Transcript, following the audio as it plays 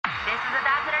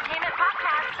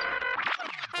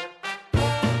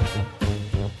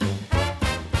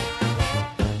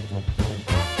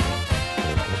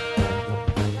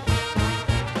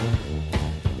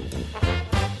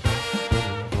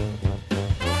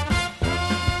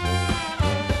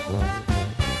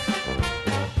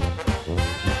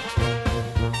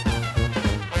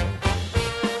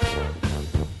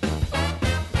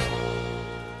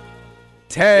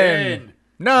10,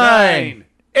 9, 9,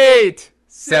 8,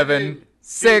 7,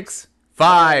 6,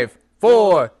 5,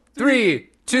 4, 3,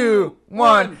 2,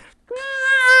 1.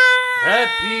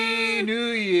 Happy New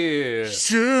Year.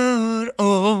 Should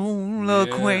old Yeah.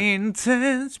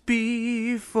 acquaintance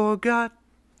be forgot?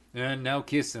 And now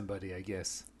kiss somebody, I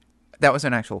guess. That was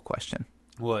an actual question.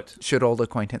 What? Should old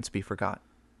acquaintance be forgot?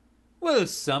 Well,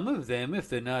 some of them, if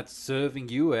they're not serving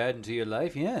you, add into your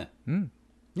life, yeah.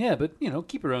 Yeah, but,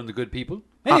 keep around the good people.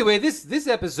 Anyway, this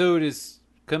episode is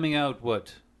coming out,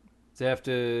 what? It's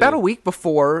after... About a week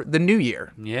before the New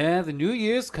Year. Yeah, the New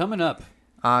Year's coming up.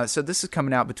 So this is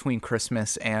coming out between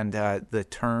Christmas and the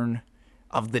turn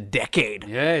of the decade.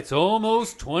 Yeah, it's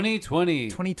almost 2020.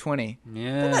 2020.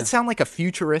 Yeah. Doesn't that sound like a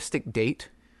futuristic date?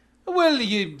 Well,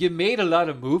 you made a lot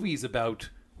of movies about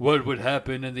what would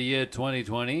happen in the year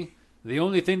 2020. The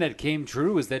only thing that came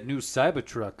true is that new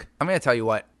Cybertruck. I'm going to tell you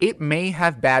what. It may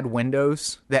have bad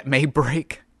windows that may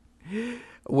break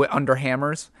under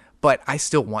hammers, but I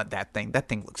still want that thing. That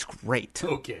thing looks great.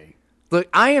 Okay. Look,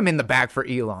 I am in the bag for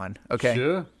Elon, okay?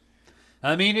 Sure.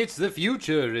 I mean, it's the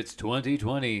future. It's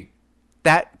 2020.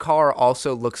 That car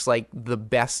also looks like the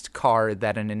best car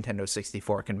that a Nintendo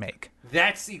 64 can make.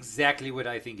 That's exactly what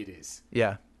I think it is.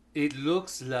 Yeah. It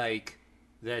looks like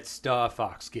that Star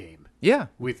Fox game Yeah.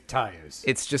 with tires.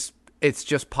 It's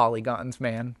just polygons,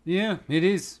 man. Yeah, it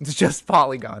is. It's just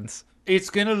polygons.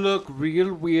 It's going to look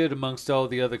real weird amongst all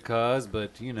the other cars,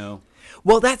 but,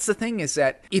 Well, that's the thing, is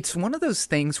that it's one of those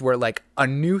things where, like, a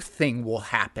new thing will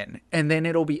happen, and then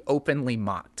it'll be openly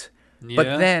mocked. Yeah.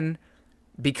 But then,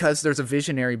 because there's a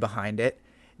visionary behind it,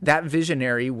 that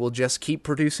visionary will just keep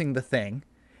producing the thing,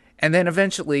 and then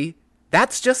eventually,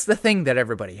 that's just the thing that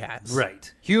everybody has.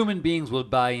 Right. Human beings will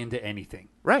buy into anything.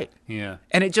 Right. Yeah.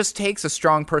 And it just takes a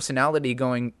strong personality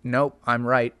going, nope, I'm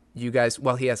right. You guys,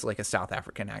 well, he has like a South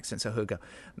African accent, so he'll go,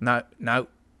 no,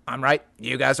 I'm right.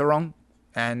 You guys are wrong.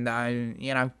 And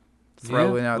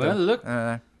throw it out well, there. look,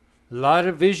 a lot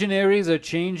of visionaries are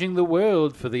changing the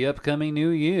world for the upcoming new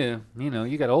year.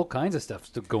 You got all kinds of stuff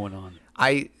going on.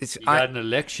 You got an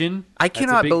election. I That's a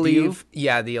cannot big believe,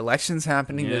 deal. the election's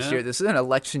happening this Yeah. year. This is an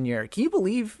election year. Can you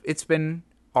believe it's been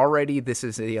already, this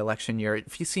is the election year? It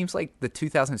seems like the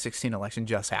 2016 election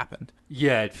just happened.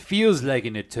 Yeah, it feels like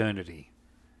an eternity.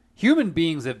 Human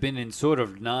beings have been in sort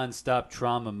of non-stop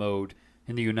trauma mode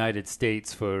in the United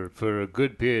States for a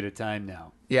good period of time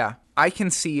now. Yeah, I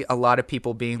can see a lot of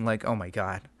people being like, oh my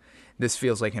God, this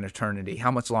feels like an eternity.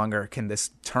 How much longer can this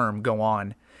term go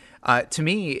on? To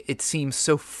me, it seems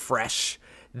so fresh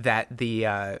that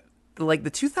the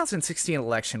 2016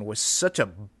 election was such a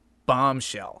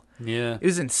bombshell. Yeah. It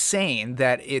was insane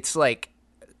that it's like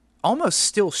almost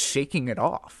still shaking it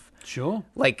off. Sure.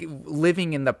 Like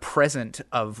living in the present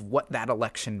of what that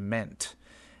election meant.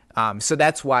 So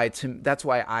that's why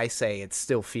I say it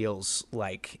still feels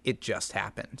like it just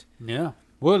happened. Yeah.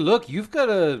 Well, look, you've got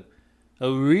a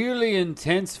really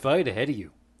intense fight ahead of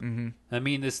you. Mm-hmm. I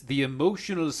mean, the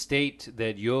emotional state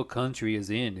that your country is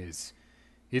in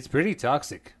it's pretty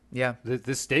toxic. Yeah.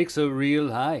 The stakes are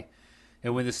real high.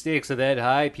 And when the stakes are that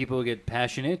high, people get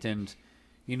passionate. And,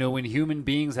 when human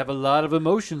beings have a lot of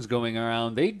emotions going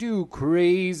around, they do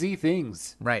crazy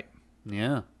things. Right.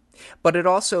 Yeah. But it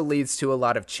also leads to a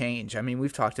lot of change. I mean,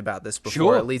 we've talked about this before.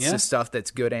 Sure, It leads yeah. to stuff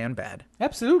that's good and bad.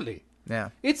 Absolutely. Yeah.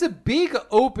 It's a big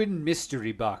open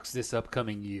mystery box this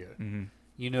upcoming year.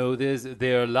 Mm-hmm.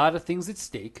 There are a lot of things at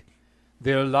stake.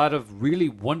 There are a lot of really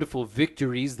wonderful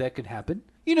victories that could happen.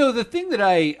 The thing that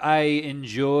I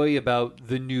enjoy about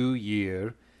the new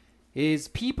year is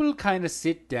people kind of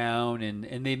sit down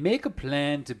and they make a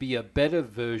plan to be a better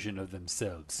version of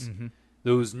themselves. Mm-hmm.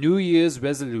 Those New Year's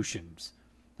resolutions.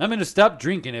 I'm going to stop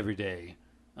drinking every day.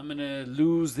 I'm going to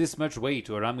lose this much weight,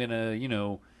 or I'm going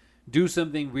to, do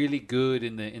something really good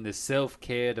in the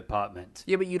self-care department.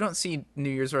 Yeah, but you don't see New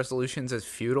Year's resolutions as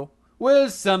futile? Well,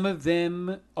 some of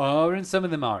them are and some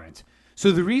of them aren't.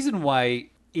 So the reason why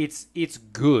it's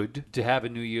good to have a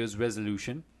New Year's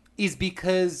resolution is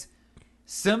because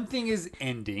something is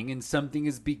ending and something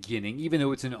is beginning, even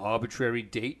though it's an arbitrary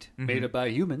date made up by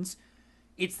humans.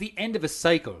 It's the end of a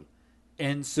cycle.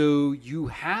 And so you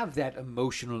have that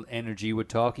emotional energy we're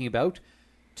talking about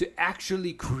to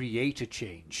actually create a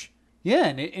change. Yeah,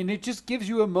 and it just gives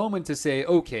you a moment to say,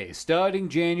 okay, starting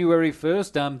January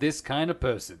 1st, I'm this kind of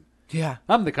person. Yeah.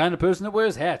 I'm the kind of person that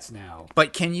wears hats now.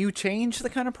 But can you change the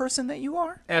kind of person that you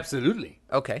are? Absolutely.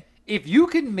 Okay. If you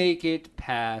can make it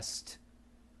past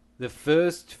the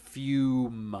first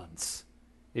few months,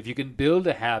 if you can build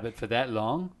a habit for that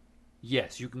long,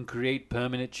 yes, you can create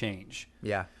permanent change.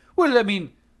 Yeah. Well, I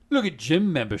mean, look at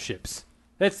gym memberships.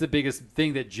 That's the biggest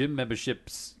thing that gym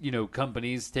memberships,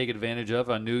 companies take advantage of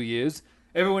on New Year's.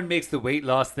 Everyone makes the weight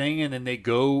loss thing, and then they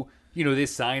go, they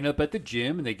sign up at the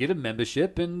gym and they get a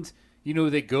membership, and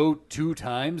they go 2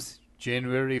 times,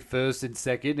 January 1st and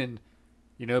 2nd, and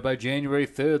by January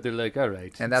 3rd they're like, all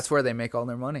right. And that's where they make all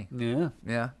their money. Yeah.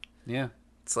 Yeah.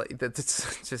 It's like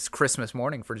it's just Christmas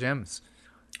morning for gyms.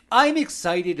 I'm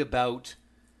excited about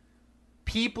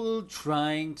people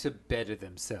trying to better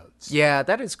themselves. Yeah,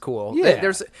 that is cool.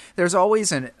 Yeah. There's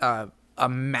always a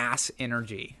mass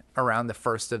energy around the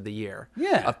first of the year.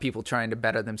 Yeah. Of people trying to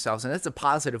better themselves, and it's a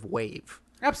positive wave.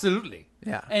 Absolutely.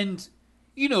 Yeah. And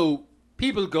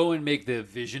people go and make their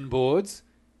vision boards.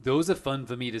 Those are fun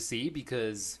for me to see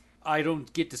because I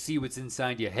don't get to see what's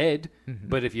inside your head. Mm-hmm.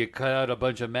 But if you cut out a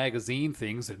bunch of magazine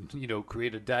things and,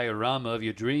 create a diorama of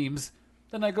your dreams,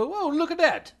 then I go, oh, look at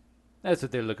that. That's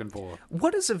what they're looking for.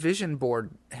 What does a vision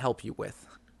board help you with?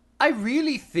 I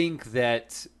really think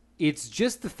that it's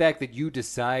just the fact that you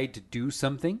decide to do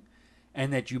something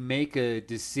and that you make a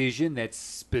decision that's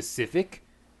specific.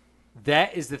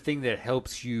 That is the thing that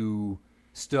helps you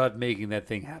start making that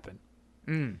thing happen.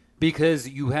 Because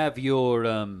you have your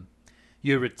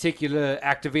reticular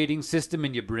activating system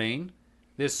in your brain.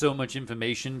 There's so much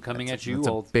information coming at you. That's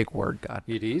a big word, God.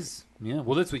 It is. Yeah.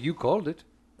 Well, that's what you called it.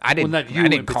 I didn't. Well, not you I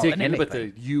didn't in call it particular, but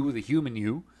anything. the human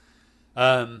you.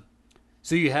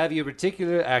 So you have your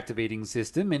reticular activating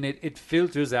system, and it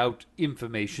filters out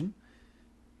information,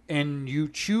 and you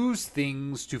choose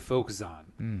things to focus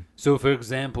on. So, for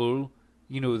example,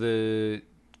 the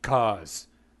cars.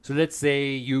 So let's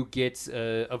say you get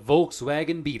a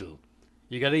Volkswagen Beetle.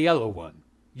 You got a yellow one.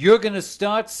 You're going to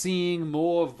start seeing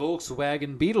more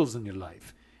Volkswagen Beetles in your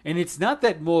life. And it's not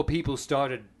that more people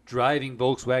started driving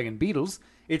Volkswagen Beetles.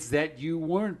 It's that you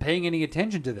weren't paying any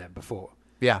attention to them before.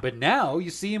 Yeah. But now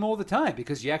you see them all the time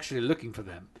because you're actually looking for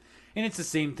them. And it's the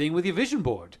same thing with your vision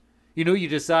board. You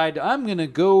decide, I'm going to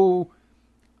go...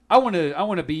 I want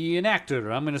to be an actor,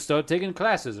 or I'm going to start taking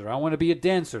classes, or I want to be a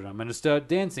dancer, I'm going to start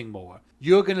dancing more.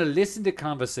 You're going to listen to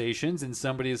conversations, and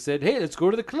somebody has said, hey, let's go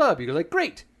to the club. You're like,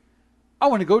 great. I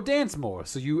want to go dance more.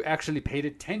 So you actually paid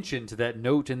attention to that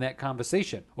note in that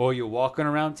conversation. Or you're walking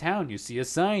around town, you see a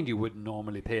sign you wouldn't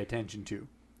normally pay attention to.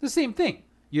 The same thing.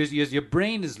 Your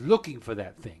brain is looking for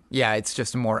that thing. Yeah, it's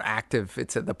just more active.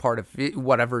 It's at the part of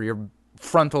whatever your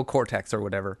frontal cortex or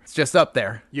whatever. It's just up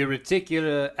there. Your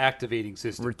reticular activating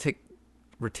system.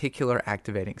 Reticular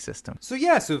activating system.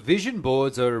 So vision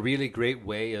boards are a really great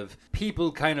way of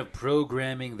people kind of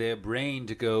programming their brain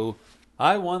to go,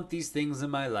 I want these things in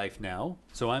my life now,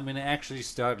 so I'm going to actually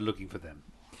start looking for them.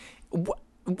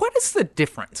 What is the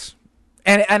difference?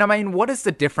 And I mean, what is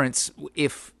the difference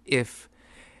if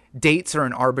dates are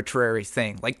an arbitrary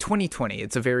thing? Like 2020,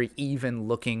 it's a very even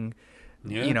looking,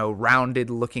 rounded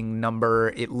looking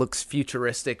number. It looks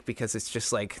futuristic because it's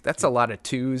just like, that's a lot of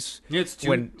twos. Yeah, it's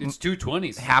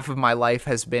 220s. Half of my life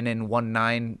has been in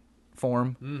 19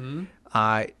 form.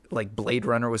 Mm-hmm. Like Blade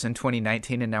Runner was in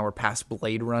 2019 and now we're past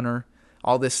Blade Runner.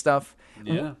 All this stuff.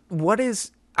 Yeah.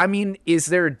 Is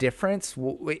there a difference?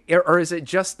 Or is it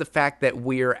just the fact that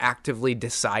we're actively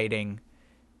deciding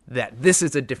that this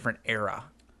is a different era?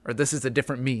 Or this is a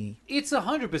different me? It's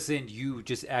 100% you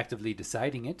just actively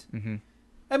deciding it. Mm-hmm.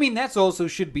 I mean, that's also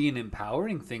should be an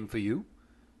empowering thing for you.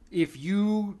 If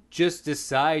you just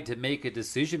decide to make a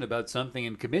decision about something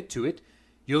and commit to it,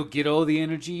 you'll get all the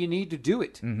energy you need to do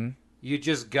it. Mm-hmm. You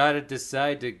just got to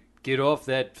decide to get off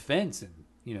that fence and,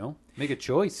 make a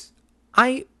choice.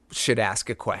 I should ask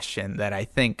a question that I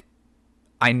think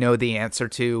I know the answer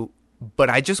to, but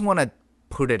I just want to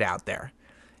put it out there.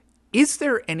 Is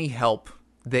there any help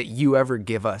that you ever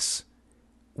give us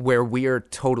where we are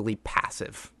totally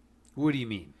passive? What do you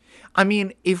mean? I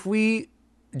mean, if we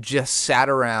just sat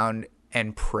around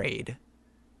and prayed,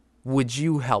 would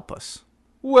you help us?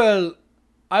 Well,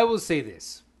 I will say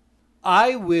this.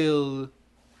 If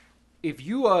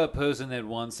you are a person that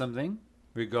wants something,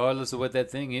 regardless of what that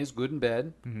thing is, good and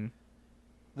bad, mm-hmm.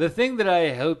 The thing that I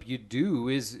help you do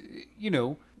is,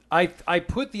 I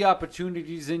put the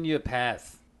opportunities in your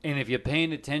path. And if you're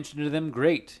paying attention to them,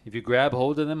 great. If you grab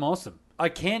hold of them, awesome. I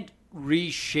can't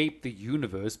reshape the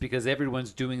universe because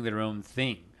everyone's doing their own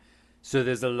thing. So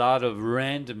there's a lot of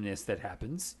randomness that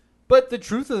happens. But the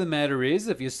truth of the matter is,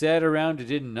 if you sat around and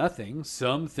did nothing,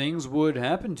 some things would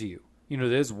happen to you.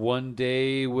 There's one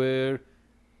day where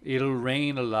it'll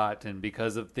rain a lot, and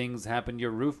because of things happen,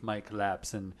 your roof might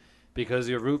collapse. And because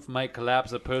your roof might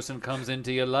collapse, a person comes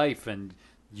into your life, and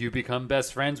you become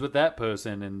best friends with that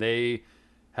person, and they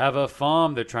have a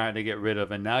farm they're trying to get rid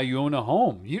of, and now you own a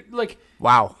home.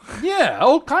 Wow. Yeah,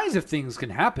 all kinds of things can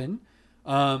happen.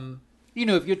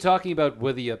 if you're talking about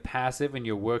whether you're passive and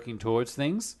you're working towards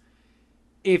things,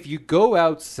 if you go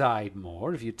outside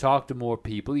more, if you talk to more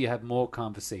people, you have more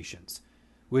conversations,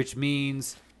 which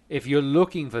means if you're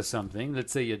looking for something,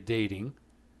 let's say you're dating,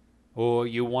 or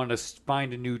you want to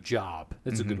find a new job,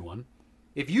 that's a good one.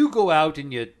 If you go out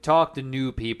and you talk to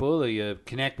new people or you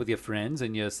connect with your friends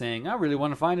and you're saying, I really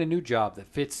want to find a new job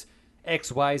that fits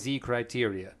XYZ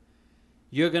criteria,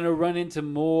 you're going to run into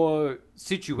more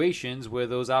situations where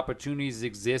those opportunities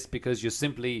exist because you're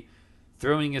simply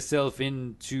throwing yourself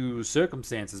into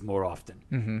circumstances more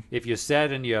often. If you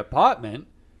sat in your apartment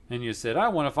and you said, I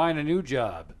want to find a new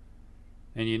job,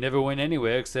 and you never went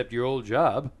anywhere except your old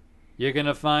job, you're going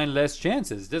to find less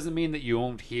chances. Doesn't mean that you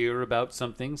won't hear about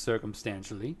something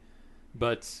circumstantially,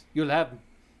 but you'll have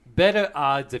better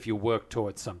odds if you work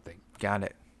towards something. Got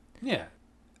it. Yeah.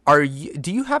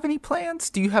 Do you have any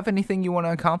plans? Do you have anything you want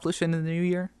to accomplish in the new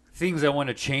year? Things I want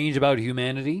to change about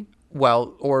humanity?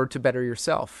 Well, or to better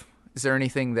yourself. Is there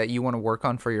anything that you want to work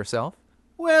on for yourself?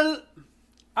 Well,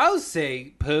 I'll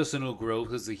say personal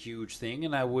growth is a huge thing,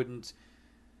 and I wouldn't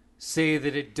say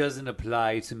that it doesn't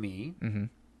apply to me.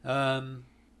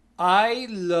 I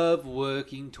love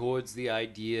working towards the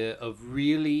idea of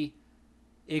really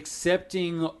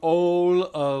accepting all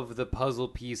of the puzzle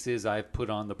pieces I've put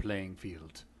on the playing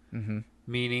field.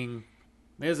 Meaning,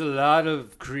 there's a lot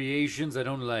of creations I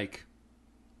don't like.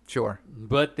 Sure.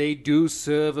 But they do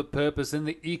serve a purpose in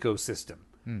the ecosystem.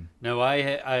 Now,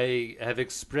 I have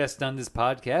expressed on this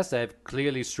podcast, I have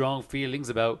clearly strong feelings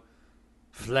about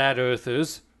flat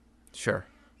earthers. Sure.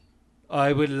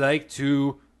 I would like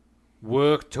to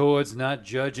work towards not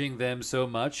judging them so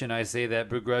much, and I say that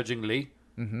begrudgingly.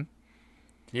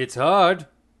 It's hard.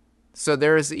 So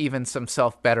there is even some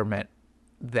self-betterment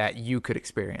that you could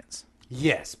experience.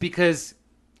 Yes, because,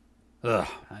 I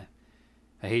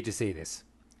hate to say this,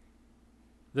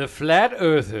 the flat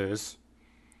earthers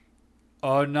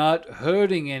are not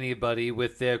hurting anybody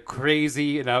with their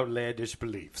crazy and outlandish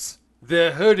beliefs.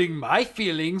 They're hurting my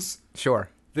feelings. Sure.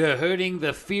 They're hurting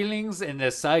the feelings and the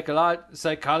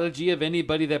psychology of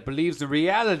anybody that believes in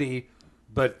reality.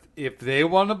 But if they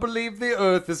want to believe the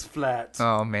earth is flat,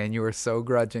 Oh, man, you were so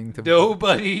grudging to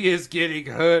nobody is getting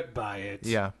hurt by it.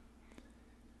 Yeah.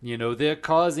 They're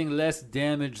causing less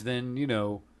damage than,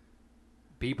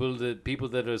 people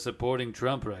that are supporting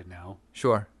Trump right now.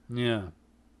 Sure. Yeah.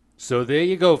 So there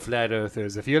you go, flat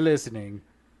earthers. If you're listening,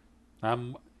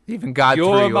 Even God threw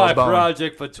you're you my a bone.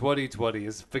 project for 2020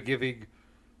 is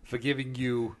forgiving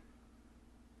you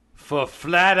for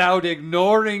flat out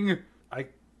ignoring.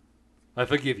 I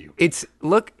forgive you. It's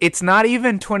not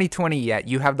even 2020 yet.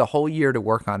 You have the whole year to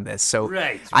work on this. So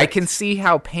Right. I can see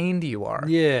how pained you are.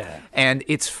 Yeah. And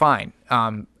it's fine.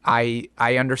 I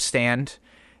understand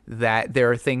that there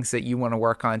are things that you want to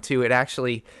work on too. It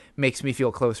actually makes me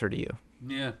feel closer to you.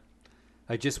 Yeah.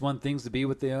 I just want things to be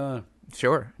what they are.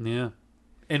 Sure. Yeah.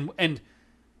 And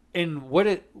what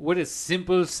a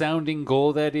simple sounding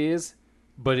goal that is,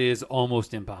 but it is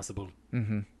almost impossible.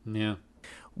 Yeah.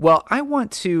 Well, I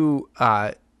want to,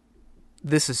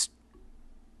 this is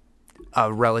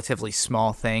a relatively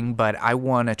small thing, but I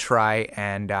want to try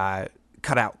and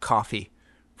cut out coffee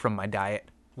from my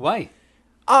diet. Why?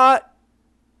 I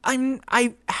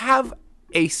have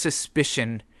a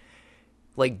suspicion,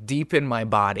 like deep in my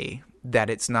body, that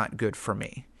it's not good for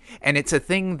me. And it's a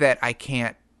thing that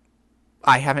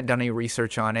I haven't done any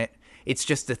research on it. It's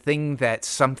just a thing that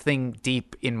something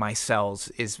deep in my cells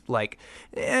is like,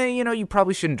 you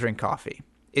probably shouldn't drink coffee.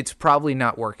 It's probably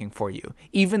not working for you,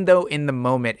 even though in the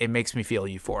moment it makes me feel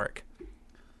euphoric.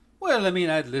 Well,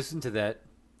 I'd listen to that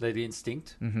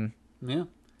instinct. Yeah.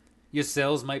 Your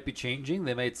cells might be changing.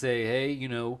 They might say, hey,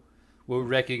 we're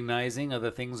recognizing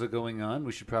other things are going on.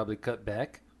 We should probably cut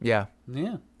back. Yeah.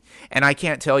 Yeah. And I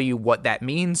can't tell you what that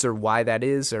means or why that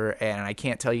is, and I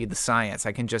can't tell you the science.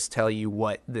 I can just tell you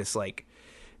what this like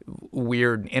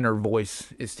weird inner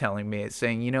voice is telling me. It's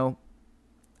saying,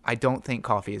 I don't think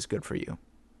coffee is good for you.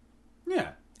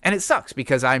 Yeah. And it sucks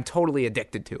because I'm totally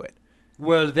addicted to it.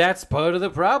 Well, that's part of the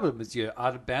problem is you're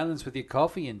out of balance with your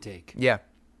coffee intake. Yeah.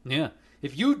 Yeah.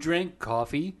 If you drank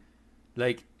coffee,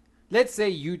 like, let's say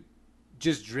you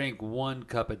just drink 1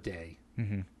 cup a day.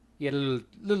 You had a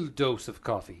little dose of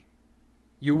coffee.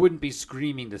 You wouldn't be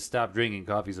screaming to stop drinking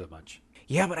coffee so much.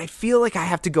 Yeah, but I feel like I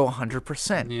have to go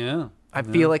 100%. Yeah. I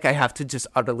feel like I have to just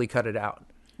utterly cut it out.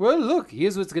 Well, look,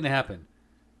 here's what's going to happen.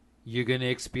 You're going to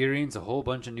experience a whole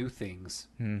bunch of new things.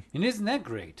 And isn't that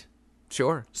great?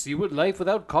 Sure. See what life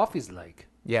without coffee's like.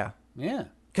 Yeah. Yeah.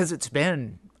 Because it's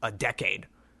been a decade,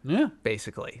 Yeah.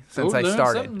 basically, since I learn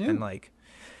started. something new. And like,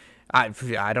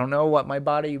 I don't know what my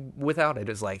body without it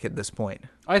is like at this point.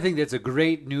 I think that's a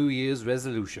great New Year's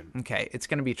resolution. Okay, it's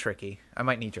going to be tricky. I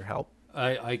might need your help.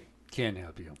 I can't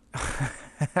help you.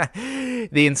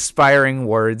 The inspiring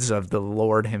words of the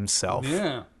Lord himself.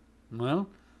 Yeah. Well,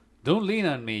 don't lean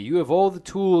on me. You have all the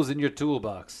tools in your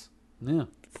toolbox. Yeah.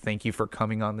 Thank you for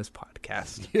coming on this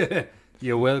podcast. Yeah.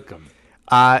 You're welcome.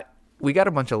 We got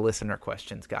a bunch of listener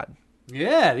questions, God.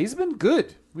 Yeah, these have been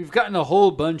good. We've gotten a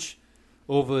whole bunch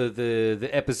over the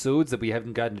episodes that we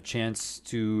haven't gotten a chance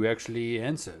to actually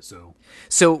answer.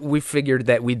 So we figured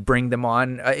that we'd bring them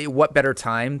on. What better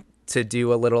time to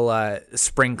do a little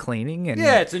spring cleaning? And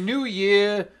yeah, it's a new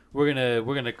year. We're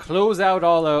gonna close out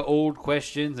all our old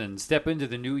questions and step into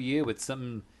the new year with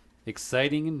something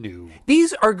exciting and new.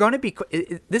 These are going to be.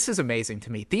 This is amazing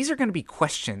to me. These are going to be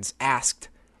questions asked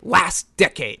last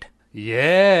decade.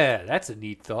 Yeah, that's a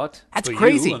neat thought. That's For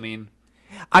crazy. You,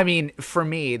 I mean, for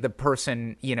me, the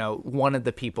person, one of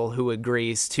the people who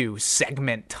agrees to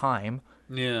segment time,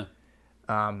 yeah.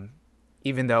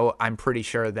 even though I'm pretty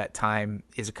sure that time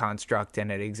is a construct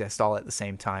and it exists all at the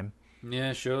same time.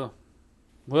 Yeah, sure.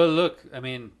 Well, look, I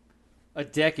mean, a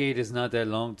decade is not that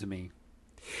long to me.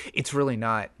 It's really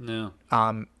not. No.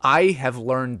 I have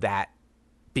learned that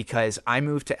because I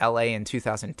moved to LA in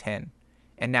 2010.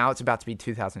 And now it's about to be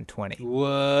 2020.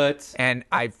 What? And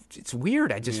it's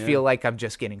weird. I just feel like I'm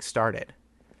just getting started.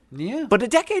 Yeah. But a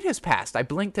decade has passed. I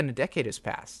blinked and a decade has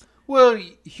passed. Well,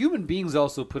 human beings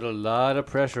also put a lot of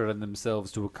pressure on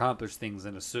themselves to accomplish things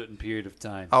in a certain period of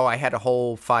time. Oh, I had a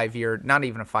whole 5-year, not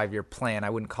even a 5-year plan.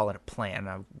 I wouldn't call it a plan.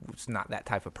 I was not that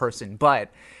type of person. But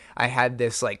I had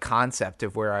this like concept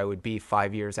of where I would be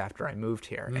 5 years after I moved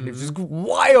here. And it was just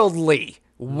wildly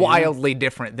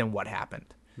different than what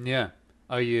happened. Yeah.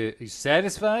 Are you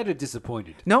satisfied or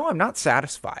disappointed? No, I'm not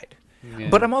satisfied. Yeah.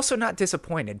 But I'm also not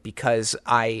disappointed because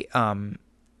I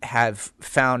have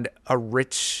found a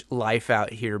rich life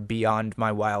out here beyond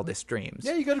my wildest dreams.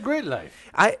 Yeah, you got a great life.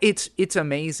 It's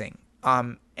amazing.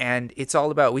 And it's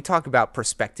all about, we talk about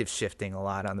perspective shifting a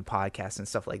lot on the podcast and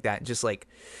stuff like that. Just like,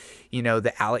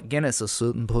 the Alec Guinness, a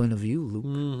certain point of view loop.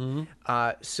 Mm-hmm.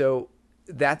 So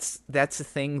that's the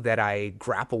thing that I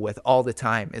grapple with all the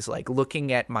time is like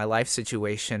looking at my life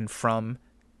situation from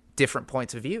different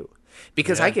points of view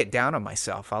because I get down on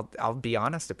myself. I'll be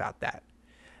honest about that.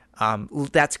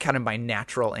 That's kind of my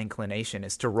natural inclination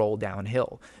is to roll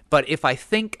downhill. But if I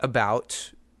think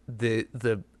about the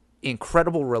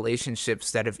incredible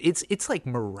relationships that it's like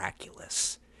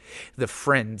miraculous. The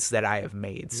friends that I have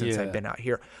made since I've been out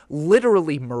here,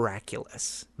 literally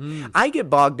miraculous. I get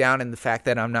bogged down in the fact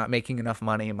that I'm not making enough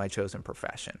money in my chosen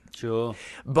profession. Sure.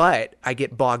 But I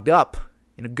get bogged up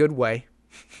in a good way.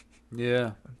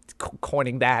 Yeah.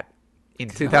 Coining that in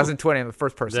 2020, I'm the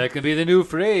first person. That could be the new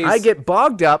phrase. I get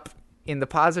bogged up in the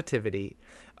positivity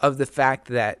of the fact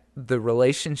that the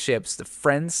relationships, the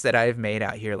friends that I've made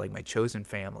out here, like my chosen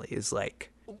family, is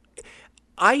like,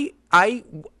 I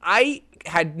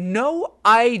had no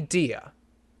idea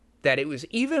that it was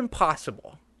even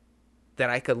possible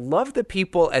that I could love the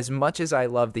people as much as I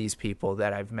love these people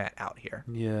that I've met out here.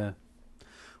 Yeah.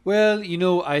 Well,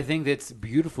 I think that's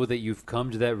beautiful that you've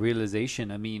come to that realization.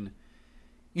 I mean,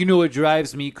 what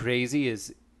drives me crazy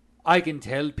is I can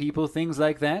tell people things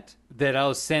like that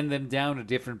I'll send them down a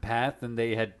different path than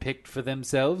they had picked for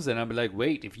themselves. And I'm like,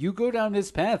 wait, if you go down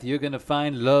this path, you're going to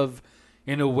find love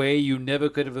in a way you never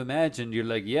could have imagined. You're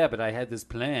like, yeah, but I had this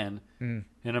plan. And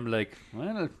I'm like,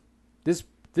 well,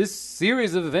 this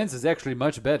series of events is actually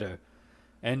much better.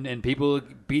 And people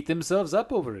beat themselves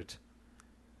up over it.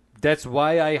 That's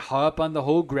why I harp on the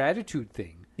whole gratitude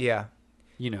thing. Yeah.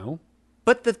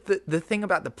 But the thing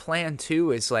about the plan,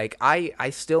 too, is like I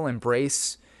still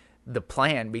embrace the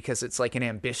plan because it's like an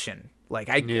ambition. Like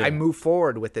I move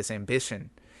forward with this ambition.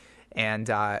 And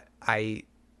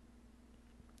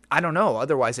I don't know.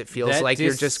 Otherwise, it feels like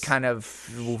you're just kind of,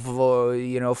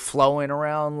 flowing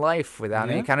around life without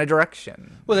any kind of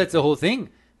direction. Well, that's the whole thing.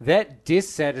 That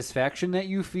dissatisfaction that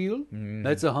you feel,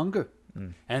 that's a hunger.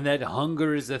 And that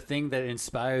hunger is the thing that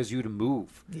inspires you to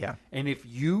move. Yeah. And if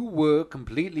you were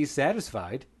completely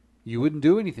satisfied, you wouldn't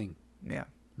do anything. Yeah.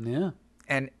 Yeah.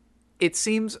 And it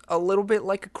seems a little bit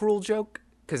like a cruel joke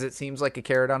because it seems like a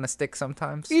carrot on a stick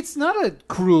sometimes. It's not a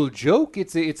cruel joke.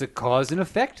 It's a cause and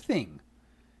effect thing.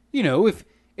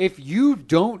 If you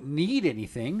don't need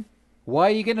anything, why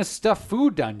are you going to stuff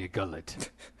food down your gullet?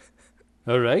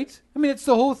 All right? I mean, it's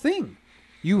the whole thing.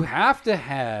 You have to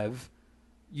have,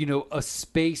 a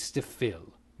space to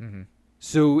fill. Mm-hmm.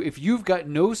 So if you've got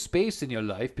no space in your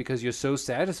life because you're so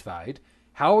satisfied,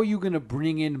 how are you going to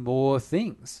bring in more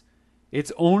things?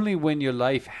 It's only when your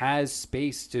life has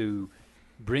space to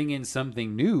bring in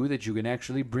something new, that you can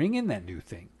actually bring in that new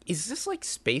thing. Is this like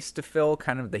Space to Fill,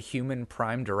 kind of the human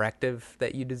prime directive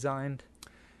that you designed?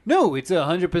 No, it's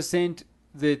 100%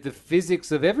 the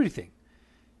physics of everything.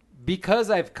 Because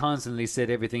I've constantly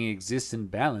said everything exists in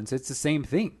balance, it's the same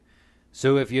thing.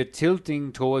 So if you're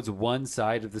tilting towards one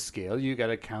side of the scale, you got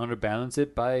to counterbalance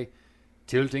it by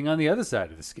tilting on the other side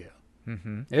of the scale.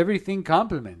 Mm-hmm. Everything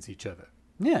complements each other.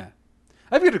 Yeah.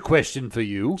 I've got a question for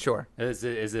you. Sure. As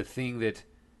a thing that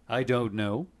I don't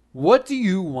know. What do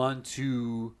you want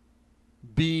to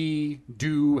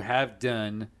have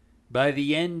done by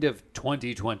the end of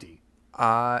 2020?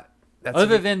 That's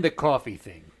Other than the coffee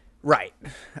thing. Right.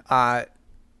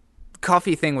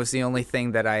 Coffee thing was the only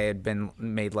thing that I had been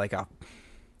made like a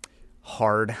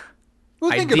hard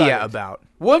Think idea about about.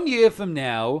 1 year from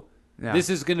now, Yeah. this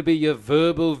is going to be your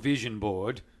verbal vision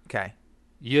board. Okay.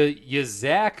 You're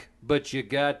Zach, but you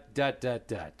got ...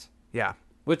 Yeah.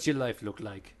 What's your life look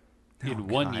like in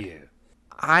 1 God. year?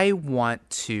 I want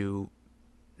to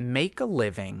make a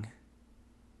living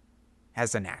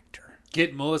as an actor.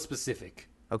 Get more specific.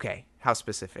 Okay. How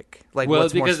specific? Like, Well,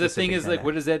 what's more because the thing specific is, than like, that?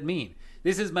 what does that mean?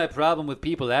 This is my problem with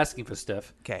people asking for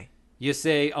stuff. Okay. You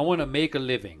say, I want to make a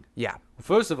living. Yeah.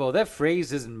 First of all, that phrase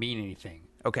doesn't mean anything.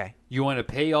 Okay. You want to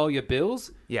pay all your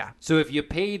bills? Yeah. So if you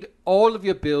paid all of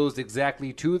your bills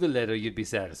exactly to the letter, you'd be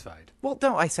satisfied. Well,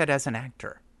 no, I said as an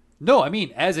actor. No, I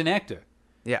mean, as an actor.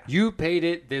 Yeah. You paid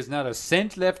it, there's not a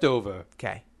cent left over.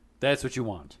 Okay. That's what you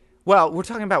want. Well, we're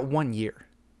talking about 1 year.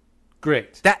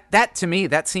 Great. That to me,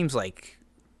 that seems like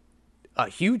a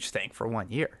huge thing for 1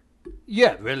 year.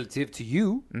 Yeah, relative to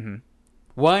you. Mm-hmm.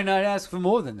 Why not ask for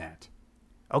more than that?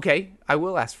 Okay, I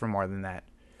will ask for more than that.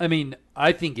 I mean,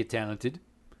 I think you're talented.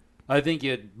 I think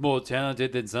you're more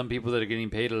talented than some people that are getting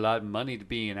paid a lot of money to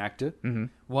be an actor. Mm-hmm.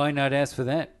 Why not ask for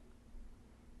that?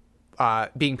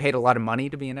 Being paid a lot of money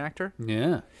to be an actor?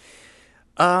 Yeah.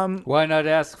 Why not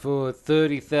ask for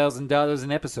 $30,000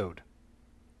 an episode?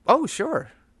 Oh,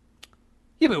 sure.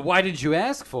 Yeah, but why didn't you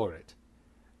ask for it?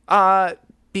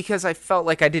 Because I felt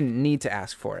like I didn't need to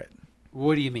ask for it.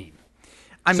 What do you mean?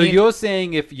 I So mean, you're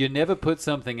saying if you never put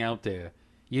something out there,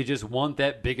 you just want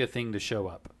that bigger thing to show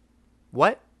up.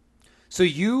 what? So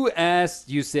you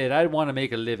said, I want to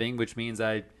make a living, which means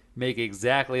I make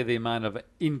exactly the amount of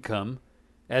income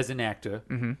as an actor.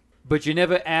 Mm-hmm. But you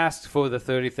never asked for the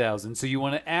 30,000. So you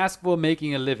want to ask for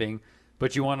making a living,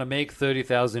 but you want to make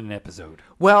 30,000 an episode.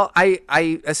 Well,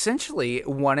 I essentially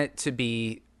want it to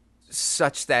be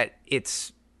such that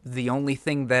it's the only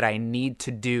thing that I need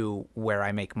to do where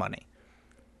I make money.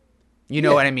 You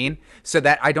know what I mean? So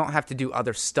that I don't have to do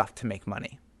other stuff to make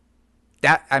money.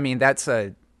 That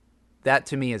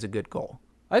to me is a good goal.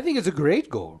 I think it's a great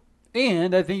goal.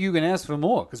 And I think you can ask for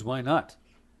more, because why not?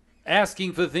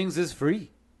 Asking for things is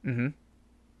free.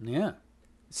 Mm-hmm. Yeah.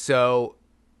 So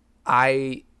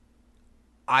I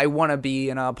want to be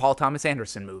in a Paul Thomas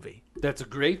Anderson movie. That's a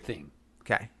great thing.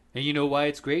 Okay. And you know why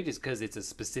it's great? It's because it's a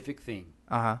specific thing.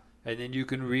 Uh-huh. And then you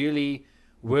can really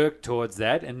work towards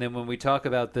that. And then when we talk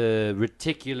about the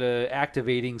reticular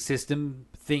activating system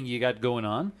thing you got going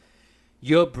on,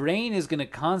 your brain is going to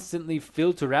constantly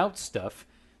filter out stuff,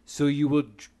 so you will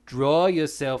draw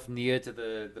yourself near to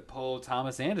the Paul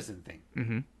Thomas Anderson thing.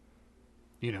 Mm-hmm.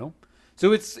 You know?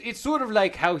 So it's sort of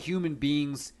like how human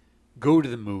beings go to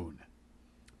the moon.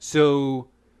 So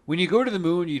when you go to the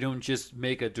moon, you don't just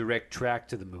make a direct track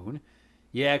to the moon.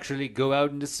 You actually go out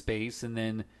into space, and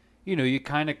then, you know, you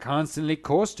kind of constantly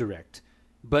course direct.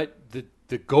 But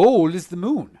the goal is the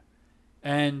moon.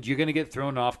 And you're going to get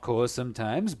thrown off course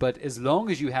sometimes, but as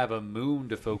long as you have a moon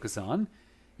to focus on,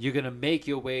 you're going to make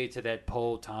your way to that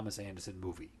Paul Thomas Anderson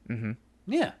movie. Mm-hmm.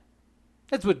 Yeah.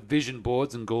 That's what vision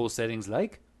boards and goal settings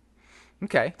like.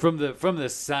 Okay. From the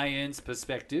science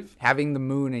perspective. Having the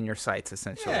moon in your sights,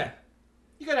 essentially. Yeah.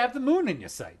 You got to have the moon in your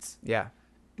sights. Yeah.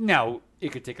 Now,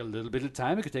 it could take a little bit of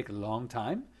time. It could take a long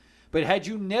time. But had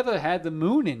you never had the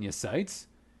moon in your sights,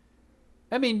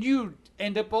 I mean, you'd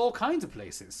end up all kinds of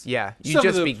places. Yeah. You'd Some of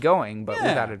just the- be going, but Yeah.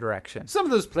 without a direction. Some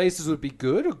of those places would be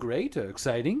good or great or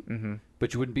exciting,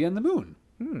 but you wouldn't be on the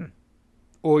moon.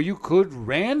 Or you could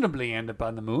randomly end up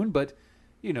on the moon, but,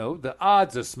 you know, the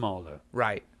odds are smaller.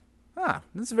 Right. Ah,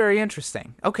 that's very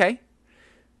interesting. Okay.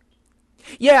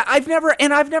 Yeah, I've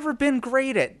never been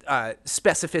great at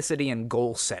specificity and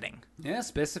goal setting. Yeah,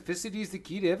 specificity is the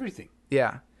key to everything.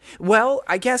 Yeah. Well,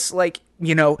 I guess, like,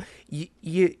 you know,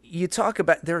 you talk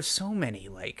about, there are so many,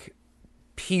 like,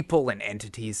 people and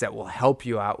entities that will help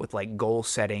you out with, like, goal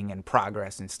setting and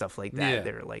progress and stuff like that. Yeah.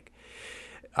 They're like,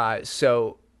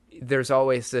 so there's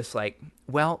always this, like,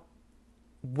 well,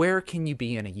 where can you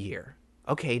be in a year?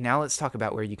 Okay, now let's talk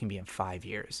about where you can be in 5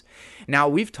 years. Now,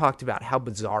 we've talked about how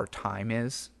bizarre time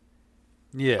is.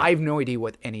 Yeah. I have no idea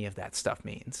what any of that stuff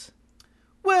means.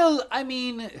 Well, I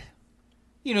mean,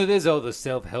 there's all the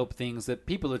self-help things that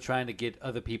people are trying to get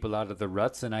other people out of the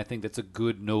ruts, and I think that's a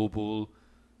good, noble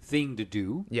thing to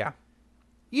do. Yeah.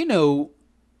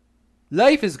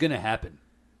 Life is going to happen.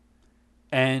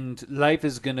 And life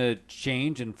is going to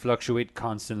change and fluctuate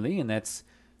constantly, and that's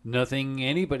nothing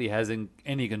anybody has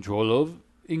any control of,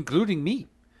 including me.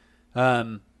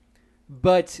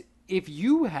 But if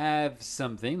you have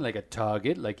something like a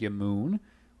target, like your moon,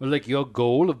 or like your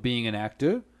goal of being an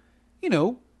actor,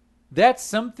 that's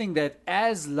something that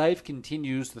as life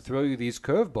continues to throw you these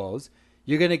curveballs,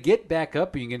 you're going to get back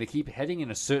up and you're going to keep heading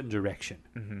in a certain direction.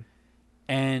 Mm-hmm.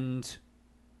 And,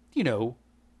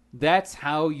 that's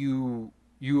how you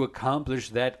accomplish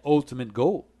that ultimate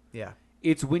goal. Yeah.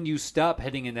 It's when you stop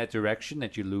heading in that direction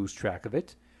that you lose track of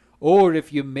it. Or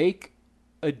if you make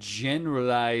a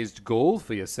generalized goal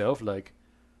for yourself, like,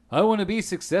 I want to be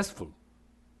successful.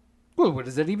 Well, what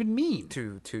does that even mean?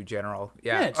 Too general.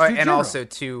 Yeah, Yeah. it's too And general. also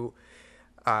too,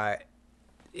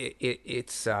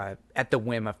 it's at the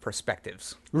whim of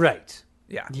perspectives. Right.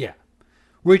 Yeah. Yeah.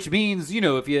 Which means,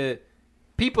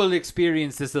 people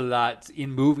experience this a lot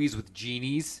in movies with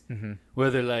genies,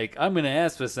 where they're like, I'm going to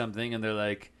ask for something, and they're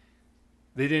like,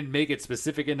 they didn't make it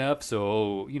specific enough,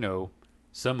 so,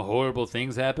 some horrible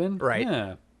things happen. Right.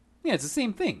 Yeah. Yeah, it's the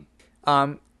same thing.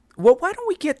 Well, why don't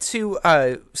we get to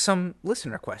some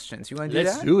listener questions? You want to do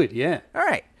Let's that? do it, yeah. All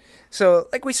right. So,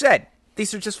 like we said,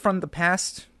 these are just from the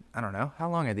past. I don't know. How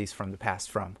long are these from the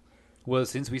past from? Well,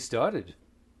 since we started.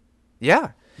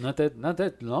 Yeah. Not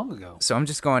that long ago. So I'm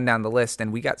just going down the list,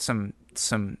 and we got some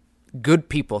good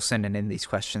people sending in these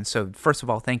questions. So first of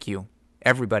all, thank you,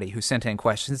 everybody who sent in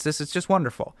questions. This is just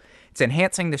wonderful. It's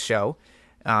enhancing the show.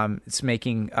 It's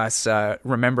making us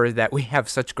remember that we have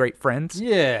such great friends.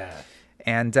 Yeah.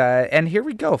 And here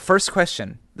we go. First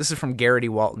question. This is from Garrity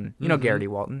Walton. You know Garrity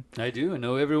Walton. I do. I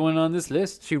know everyone on this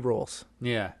list. She rules.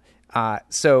 Yeah.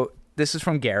 So this is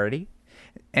from Garrity,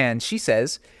 and she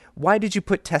says, "Why did you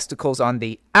put testicles on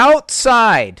the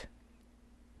outside? ...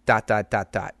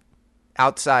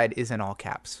 Outside is in all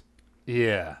caps."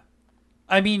 Yeah.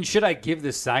 I mean, should I give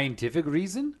the scientific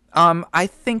reason? I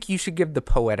think you should give the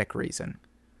poetic reason.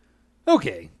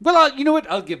 Okay. Well, you know what?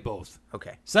 I'll give both.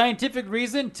 Okay. Scientific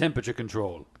reason, temperature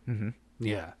control. Mm-hmm.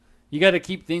 Yeah. You got to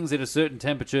keep things at a certain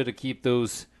temperature to keep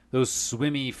those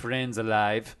swimmy friends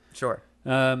alive. Sure.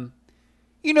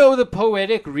 The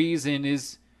poetic reason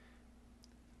is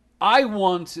I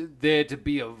want there to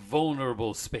be a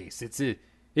vulnerable space. It's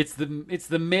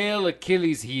the male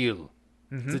Achilles heel.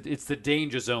 Mm-hmm. It's the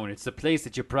danger zone. It's the place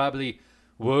that you probably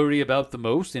worry about the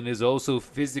most and is also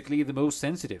physically the most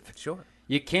sensitive. Sure.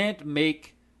 You can't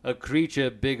make a creature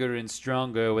bigger and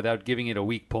stronger without giving it a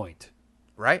weak point.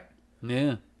 Right?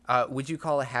 Yeah. Would you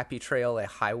call a happy trail a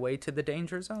highway to the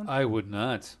danger zone? I would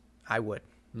not. I would.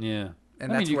 Yeah.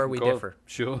 And that's where we differ.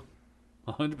 Sure.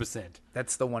 100%.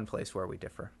 That's the one place where we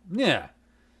differ. Yeah.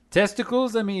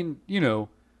 Testicles, I mean,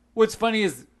 what's funny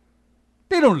is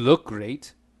they don't look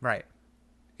great. Right.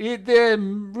 They're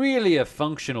really a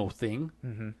functional thing.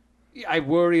 Mm-hmm. I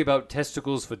worry about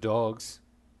testicles for dogs.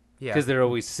 Yeah. Because they're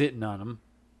always sitting on them.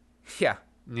 Yeah.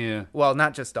 Yeah. Well,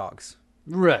 not just dogs.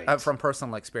 Right. From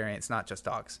personal experience, not just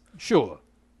dogs. Sure.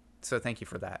 So thank you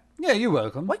for that. Yeah, you're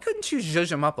welcome. Why couldn't you zhuzh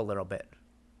them up a little bit?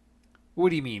 What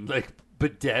do you mean? Like,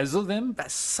 bedazzle them?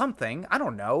 That's something. I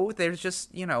don't know. They're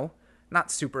just,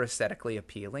 not super aesthetically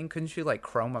appealing. Couldn't you,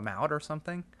 chrome them out or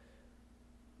something?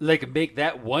 Like, make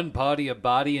that one part of your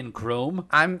body in chrome?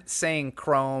 I'm saying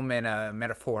chrome in a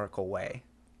metaphorical way.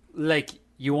 Like,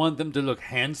 you want them to look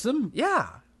handsome? Yeah.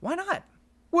 Why not?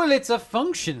 Well, it's a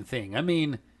function thing. I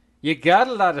mean, you got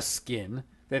a lot of skin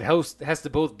that has to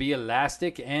both be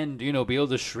elastic and, be able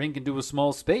to shrink into a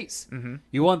small space. Mm-hmm.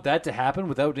 You want that to happen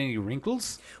without any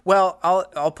wrinkles? Well,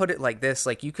 I'll put it like this.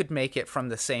 You could make it from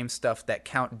the same stuff that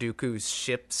Count Dooku's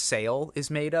ship's sail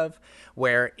is made of,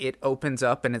 where it opens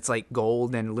up and it's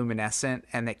gold and luminescent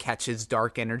and it catches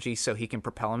dark energy so he can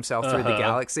propel himself through the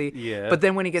galaxy. Yeah. But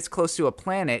then when he gets close to a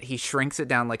planet, he shrinks it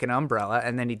down like an umbrella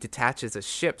and then he detaches a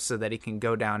ship so that he can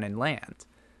go down and land.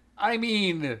 I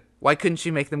mean... Why couldn't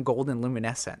you make them gold and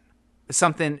luminescent?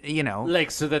 Something,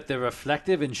 Like, so that they're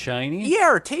reflective and shiny?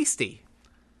 Yeah, or tasty.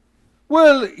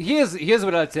 Well, here's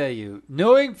what I'll tell you.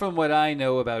 Knowing from what I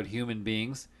know about human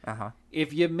beings,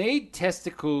 if you made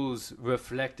testicles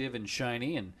reflective and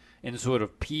shiny and sort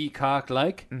of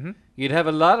peacock-like, you'd have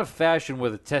a lot of fashion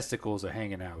where the testicles are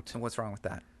hanging out. And what's wrong with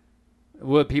that?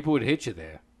 Well, people would hit you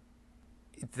there.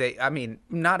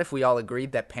 Not if we all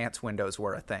agreed that pants windows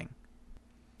were a thing.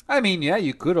 I mean, yeah,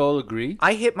 you could all agree.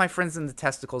 I hit my friends in the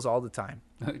testicles all the time,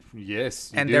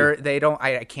 Yes, you and do. they don't.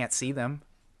 I can't see them.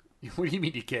 What do you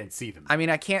mean you can't see them? I mean,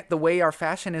 I can't. The way our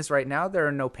fashion is right now, there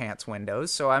are no pants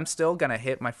windows, so I'm still gonna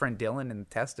hit my friend Dylan in the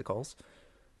testicles.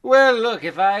 Well, look,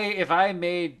 if I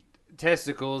made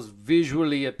testicles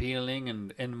visually appealing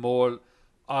and more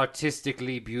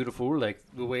artistically beautiful, like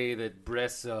the way that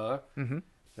breasts are,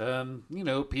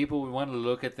 people would want to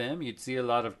look at them. You'd see a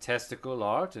lot of testicle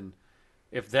art, and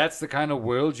if that's the kind of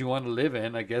world you want to live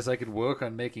in, I guess I could work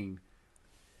on making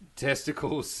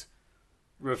testicles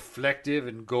reflective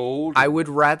and gold. I would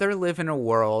rather live in a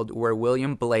world where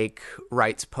William Blake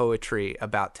writes poetry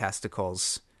about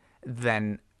testicles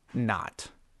than not.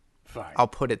 Fine. I'll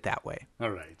put it that way. All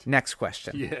right. Next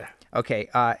question. Yeah. Okay,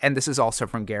 and this is also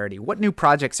from Garrity. What new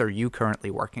projects are you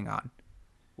currently working on?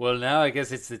 Well, now I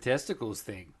guess it's the testicles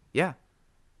thing. Yeah.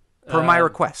 Per my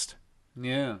request.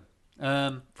 Yeah.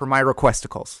 For my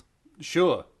requesticles.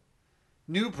 Sure.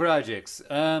 New projects.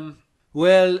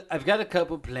 Well, I've got a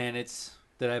couple planets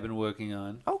that I've been working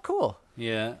on. Oh, cool.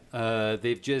 Yeah.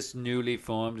 They've just newly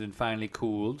formed and finally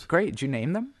cooled. Great. Did you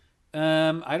name them?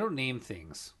 I don't name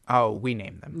things. Oh, we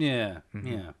named them. Yeah.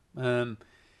 Yeah.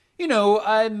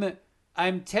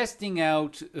 I'm testing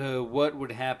out what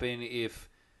would happen if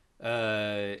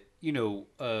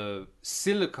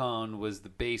silicon was the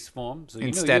base form. So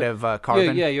Instead of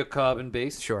carbon? Yeah, you're carbon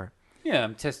based. Sure. Yeah,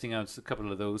 I'm testing out a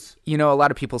couple of those. You know, a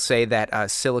lot of people say that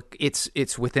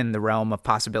it's within the realm of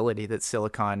possibility that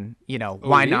silicon,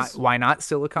 why not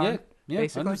silicon? Yeah,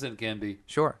 basically? 100% can be.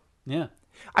 Sure. Yeah.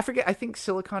 I forget. I think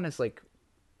silicon is like,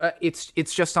 it's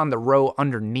just on the row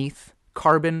underneath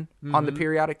carbon on the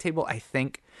periodic table, I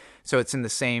think. So it's in the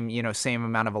same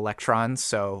amount of electrons.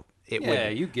 So it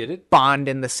would you get it. bond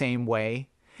in the same way.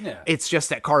 Yeah. It's just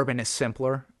that carbon is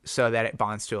simpler, so that it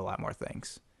bonds to a lot more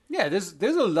things. Yeah, there's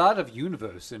a lot of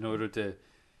universe in order to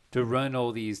run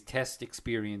all these test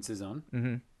experiences on.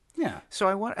 Mm-hmm. Yeah.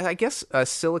 So I guess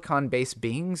silicon-based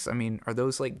beings. I mean, are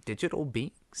those like digital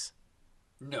beings?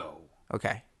 No.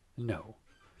 Okay. No.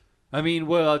 I mean,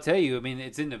 well, I'll tell you. I mean,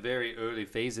 it's in the very early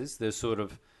phases.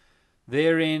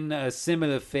 They're in a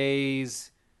similar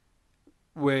phase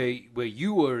where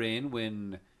you were in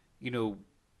when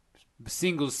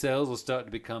single cells will start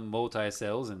to become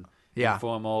multi-cells and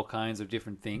form all kinds of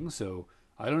different things. So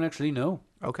I don't actually know.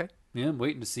 Okay. Yeah, I'm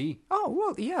waiting to see. Oh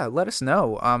well, yeah. Let us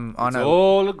know. It's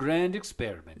all a grand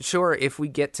experiment. Sure. If we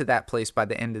get to that place by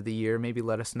the end of the year, maybe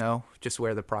let us know just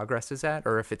where the progress is at,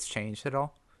 or if it's changed at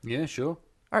all. Yeah, sure.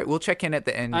 All right, we'll check in at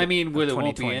the end. I mean, of it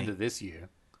won't be 2020. end of this year.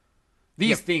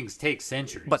 These things take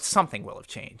centuries. But something will have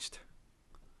changed.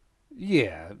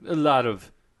 Yeah, a lot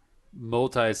of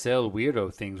multi-cell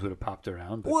weirdo things would have popped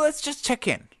around. But Well, let's just check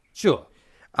in. sure.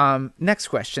 Next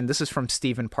question. This is from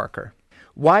Stephen Parker.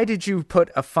 Why did you put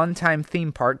a Funtime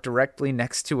theme park directly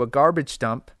next to a garbage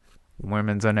dump?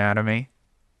 Women's anatomy.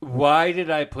 Why did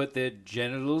I put their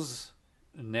genitals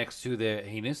next to their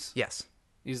anus? Yes.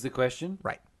 Is the question.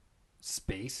 Right.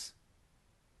 Space.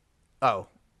 Oh.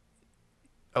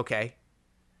 Okay.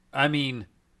 I mean,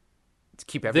 To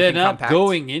keep everything they're not compact.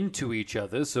 going into each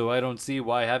other, so I don't see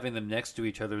why having them next to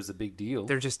each other is a big deal.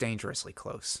 They're just dangerously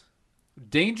close.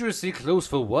 Dangerously close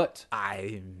for what?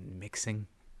 I'm mixing.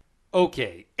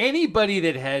 Okay, anybody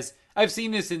that has... I've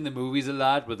seen this in the movies a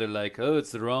lot where they're like, oh,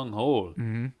 it's the wrong hole.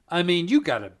 Mm-hmm. I mean,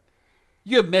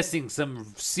 you're messing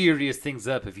some serious things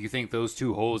up if you think those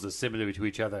two holes are similar to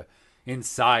each other in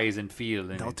size and feel.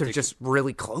 And No, they're just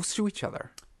really close to each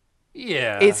other.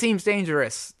 Yeah. It seems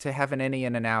dangerous to have an innie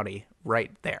and an outie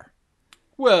right there.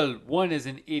 Well, one is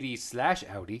an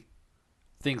itty/outie.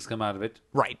 Things come out of it.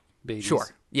 Right. Babies. Sure.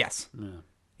 Yes. Yeah.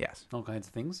 Yes. All kinds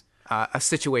of things. A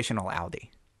situational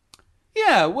outie.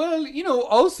 Yeah, well,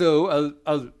 also,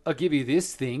 I'll give you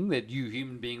this thing that you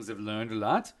human beings have learned a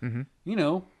lot.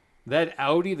 Mm-hmm. That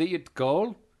outie that you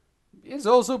call is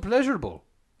also pleasurable.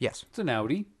 Yes. It's an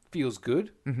outie. Feels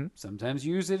good. Mm-hmm. Sometimes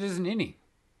you use it as an innie.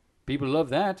 People love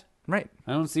that. Right.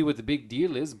 I don't see what the big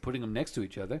deal is in putting them next to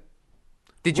each other.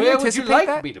 Did you Where would anticipate you like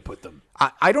that? me to put them?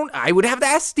 I don't. I would have to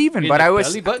ask Steven, In but the I was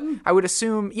belly button? I would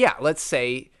assume. Yeah. Let's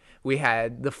say we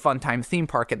had the Funtime theme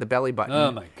park at the belly button. Oh,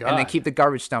 my And then God. keep the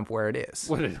garbage dump where it is.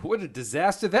 What a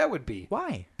disaster that would be.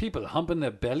 Why? People humping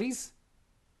their bellies?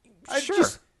 Sure.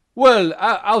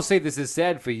 I'll say this is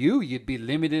sad for you. You'd be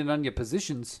limited on your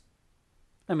positions.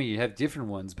 I mean, you have different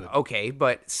ones, but... Okay,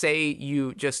 but say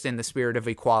you just in the spirit of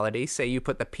equality, say you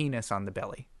put the penis on the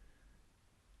belly.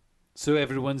 So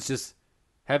everyone's just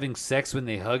having sex when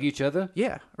they hug each other?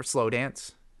 Yeah, or slow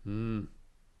dance. I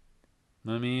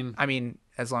mean,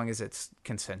 As long as it's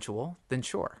consensual, then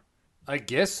sure. I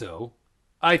guess so.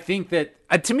 I think that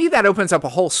To me, that opens up a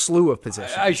whole slew of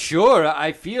positions. I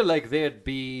feel like there'd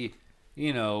be,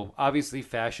 obviously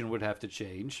fashion would have to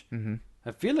change. Mm-hmm.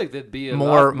 I feel like there'd be a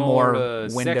lot more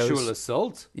windows. sexual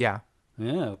assault. Yeah.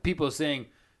 Yeah, people saying,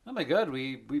 "Oh my God,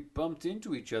 we bumped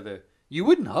into each other." You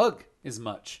wouldn't hug as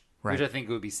much, Right. which I think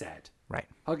would be sad. Right.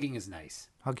 Hugging is nice.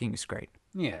 Hugging is great.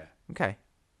 Yeah. Okay.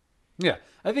 Yeah,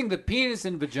 I think the penis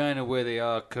and vagina where they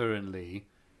are currently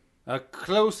are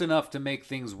close enough to make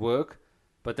things work,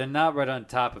 but they're not right on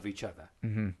top of each other.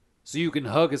 Mm-hmm. So you can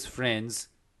hug as friends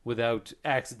without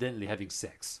accidentally having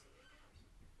sex.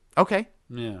 Okay.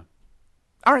 Yeah.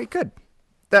 All right, good.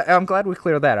 I'm glad we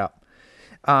cleared that up.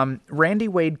 Randy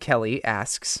Wade Kelly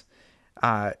asks,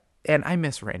 and I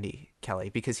miss Randy Kelly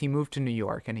because he moved to New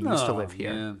York and he used to live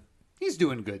here. Yeah. He's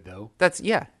doing good, though.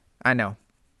 Yeah, I know.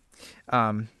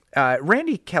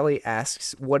 Randy Kelly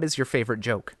asks, what is your favorite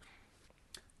joke?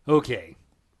 Okay.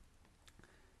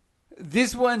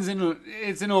 This one's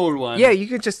it's an old one. Yeah, you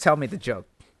could just tell me the joke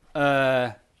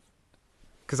Uh,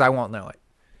 because I won't know it.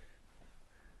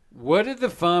 what did the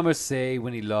farmer say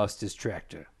when he lost his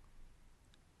tractor?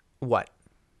 What?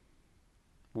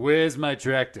 Where's my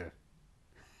tractor?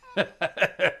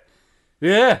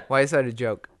 Yeah. Why is that a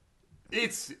joke?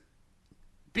 It's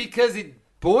because it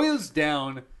boils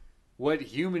down what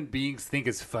human beings think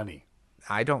is funny.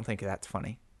 I don't think that's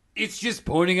funny. It's just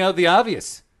pointing out the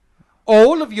obvious.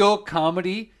 All of your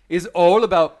comedy is all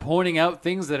about pointing out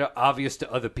things that are obvious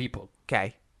to other people.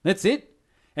 Okay. That's it.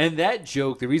 And that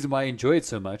joke, the reason why I enjoy it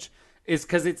so much, is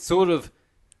because it's sort of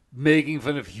making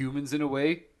fun of humans in a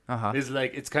way. Uh-huh. It's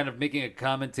like it's kind of making a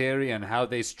commentary on how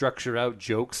they structure out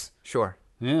jokes. Sure.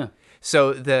 Yeah.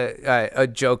 So a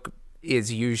joke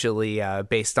is usually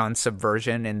based on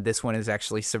subversion, and this one is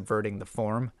actually subverting the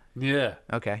form. Yeah.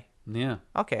 Okay. Yeah.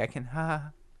 Okay, I can.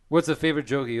 What's a favorite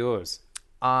joke of yours?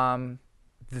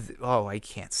 I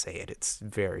can't say it. It's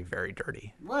very, very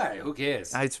dirty. Why? Who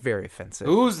cares? It's very offensive.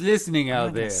 Who's listening out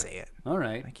not there? gonna say it. All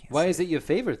right. I can't Why say is it your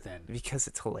favorite then? Because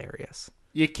it's hilarious.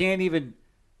 You can't even.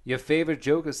 Your favorite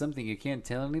joke is something you can't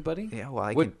tell anybody? Yeah,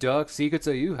 well, what dark secrets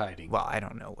are you hiding? Well, I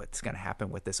don't know what's going to happen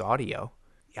with this audio.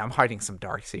 Yeah, I'm hiding some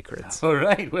dark secrets. All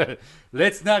right. Well,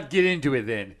 let's not get into it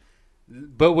then.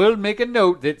 But we'll make a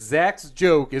note that Zach's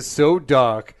joke is so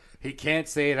dark he can't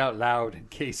say it out loud in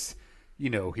case, he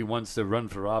wants to run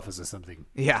for office or something.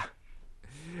 Yeah.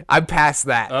 I'm past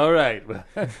that. All right. Well,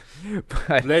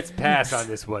 But, let's pass on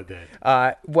this one then.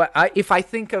 if I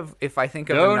think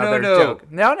of No, another no.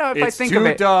 joke. No, if I It's think too of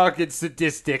it. dark and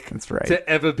sadistic That's right. to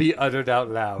ever be uttered out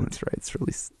loud. That's right. It's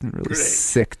really Great.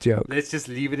 sick joke. Let's just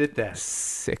leave it at that.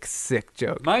 Sick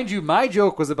joke. Mind you, my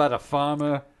joke was about a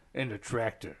farmer and a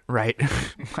tractor. Right.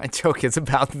 My joke is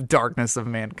about the darkness of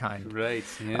mankind. Right.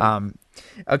 Yeah.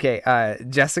 Okay.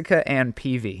 Jessica Ann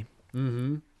Peavy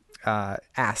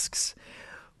asks,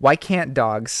 why can't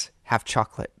dogs have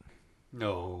chocolate?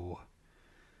 No.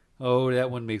 Oh,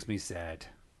 that one makes me sad.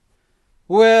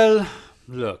 Well,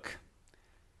 look.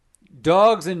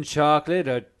 Dogs and chocolate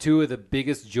are two of the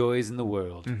biggest joys in the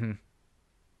world. Mm-hmm.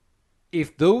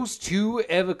 If those two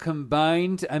ever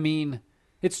combined,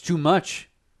 it's too much.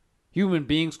 Human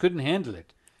beings couldn't handle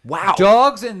it. Wow.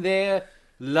 Dogs and their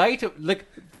look at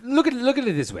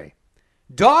it this way.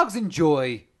 Dogs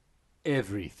enjoy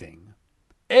everything.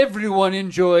 Everyone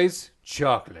enjoys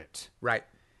chocolate. Right.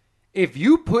 If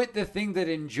you put the thing that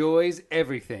enjoys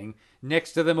everything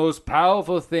next to the most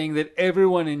powerful thing that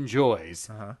everyone enjoys,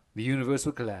 the universe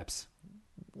will collapse.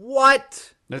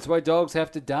 What? That's why dogs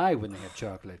have to die when they have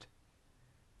chocolate.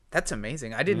 That's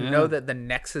amazing. I didn't know that the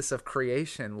nexus of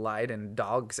creation lied in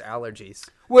dogs' allergies.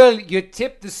 Well, you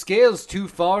tip the scales too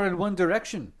far in one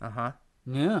direction. Uh-huh.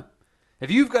 Yeah.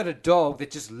 If you've got a dog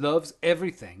that just loves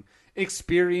everything,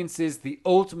 experiences the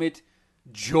ultimate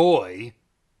joy,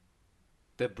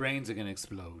 their brains are going to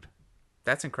explode.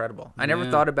 That's incredible. I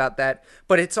never thought about that.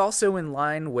 But it's also in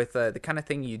line with the kind of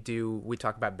thing you do. We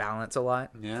talk about balance a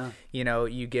lot. Yeah.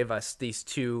 You give us these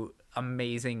two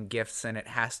amazing gifts, and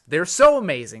they're so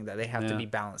amazing that they have to be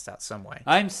balanced out some way.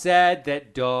 I'm sad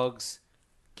that dogs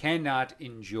cannot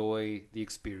enjoy the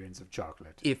experience of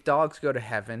chocolate. If dogs go to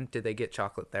heaven, do they get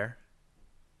chocolate there?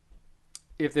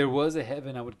 If there was a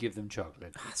heaven, I would give them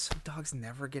chocolate. Some dogs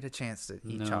never get a chance to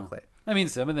eat chocolate.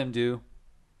 Some of them do.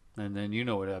 And then you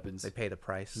know what happens. They pay the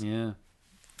price. Yeah.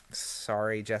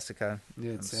 Sorry, Jessica.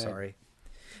 Yeah, I'm it's sad. sorry.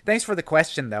 Thanks for the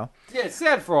question, though. Yeah, it's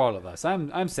sad for all of us.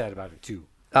 I'm sad about it, too.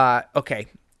 Okay.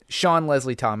 Sean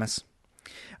Leslie Thomas.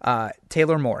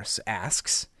 Taylor Morse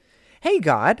asks, hey,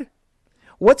 God,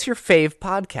 what's your fave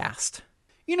podcast?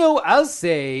 I'll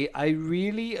say I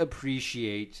really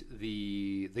appreciate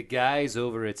the guys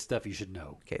over at Stuff You Should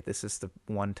Know. Okay, this is the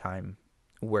one time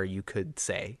where you could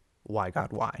say, why,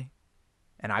 God, why?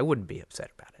 And I wouldn't be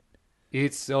upset about it.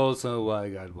 It's also why,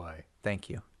 God, why. Thank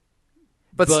you.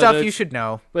 But But stuff you it's- should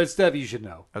know. But stuff you should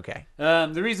know. Okay.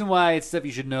 The reason why it's stuff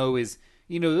you should know is,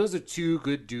 those are two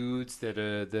good dudes that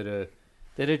are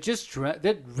just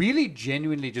that really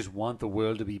genuinely just want the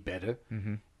world to be better,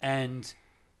 and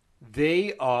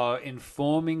they are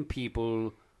informing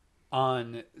people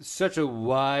on such a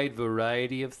wide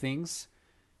variety of things.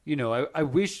 I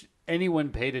wish anyone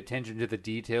paid attention to the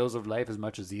details of life as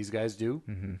much as these guys do.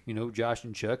 Josh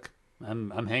and Chuck.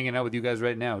 I'm hanging out with you guys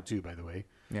right now too, by the way.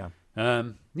 Yeah.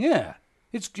 Yeah,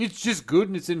 it's just good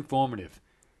and it's informative.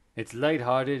 It's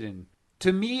lighthearted, and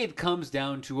to me, it comes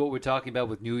down to what we're talking about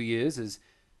with New Year's is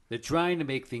they're trying to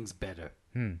make things better.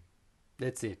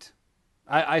 That's it.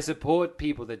 I support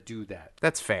people that do that.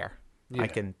 That's fair. Yeah.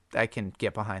 I can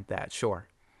get behind that. Sure.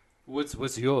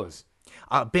 What's yours?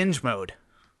 Binge mode.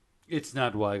 It's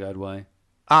not Why God Why.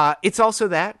 It's also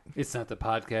that. It's not the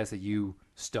podcast that you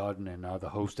starred in and are the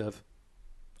host of.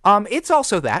 It's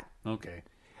also that. Okay.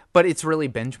 But it's really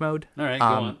binge mode. All right, go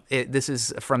on. This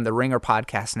is from the Ringer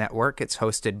Podcast Network. It's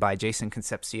hosted by Jason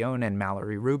Concepcion and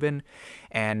Mallory Rubin.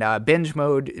 And binge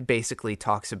mode basically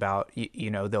talks about,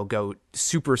 they'll go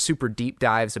super, super deep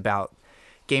dives about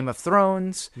Game of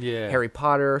Thrones, Harry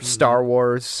Potter, Star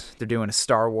Wars. They're doing a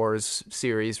Star Wars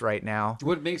series right now.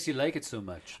 What makes you like it so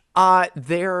much?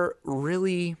 They're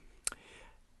really,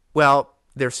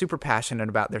 they're super passionate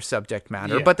about their subject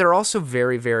matter, Yeah. but they're also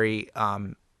very, very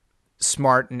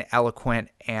smart and eloquent,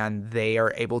 and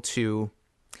they're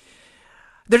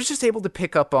just able to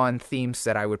pick up on themes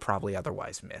that I would probably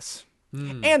otherwise miss.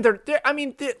 And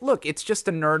look, it's just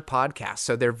a nerd podcast,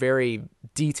 so they're very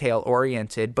detail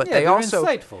oriented, but they're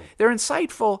insightful. They're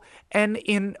insightful, and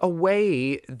in a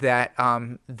way that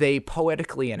they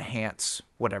poetically enhance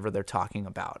whatever they're talking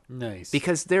about. Nice.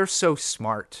 Because they're so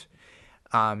smart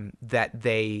that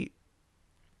they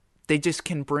just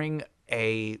can bring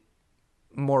a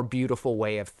more beautiful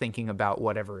way of thinking about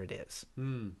whatever it is.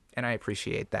 And I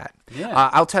appreciate that. Yeah.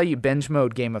 I'll tell you, binge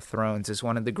mode Game of Thrones is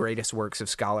one of the greatest works of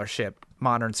scholarship,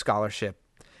 modern scholarship,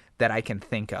 that I can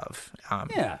think of.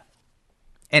 Yeah.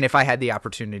 And if I had the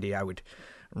opportunity, I would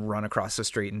run across the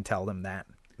street and tell them that.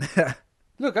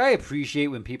 Look, I appreciate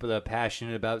when people are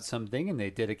passionate about something and they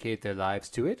dedicate their lives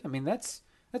to it. I mean, that's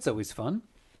always fun.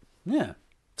 Yeah.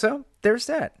 So there's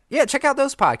that. Yeah, check out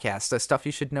those podcasts, the stuff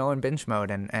you should know in binge mode,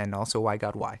 and also Why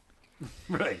God Why.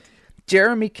 Right.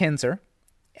 Jeremy Kinzer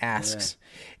asks,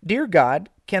 Dear God,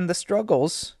 can the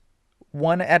struggles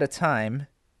one at a time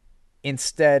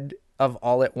instead of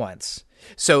all at once?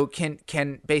 So can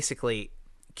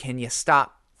you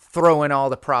stop throwing all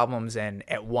the problems in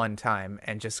at one time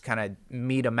and just kind of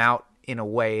meet them out in a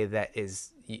way that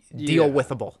is deal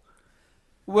withable?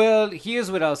 Well, here's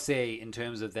what I'll say in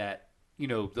terms of that,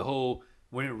 the whole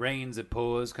when it rains it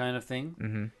pours kind of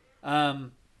thing.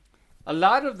 A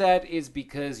lot of that is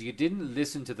because you didn't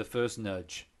listen to the first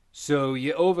nudge. So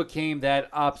you overcame that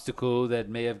obstacle that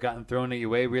may have gotten thrown at your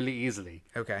way really easily.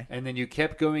 Okay. And then you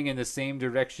kept going in the same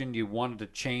direction you wanted to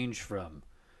change from.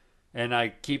 And I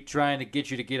keep trying to get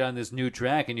you to get on this new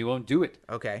track and you won't do it.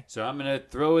 Okay. So I'm going to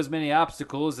throw as many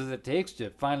obstacles as it takes to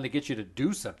finally get you to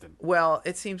do something. Well,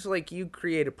 it seems like you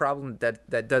create a problem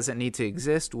that doesn't need to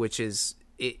exist, which is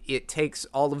it takes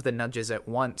all of the nudges at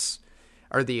once,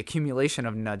 or the accumulation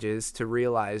of nudges, to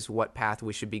realize what path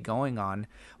we should be going on.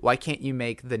 Why can't you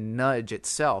make the nudge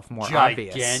itself more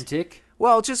obvious? Gigantic.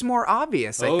 Well, just more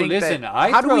obvious. Oh, I think listen,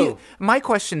 that, my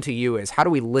question to you is, how do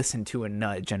we listen to a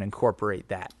nudge and incorporate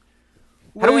that?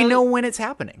 How do we know when it's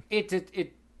happening?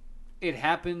 It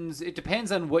happens. It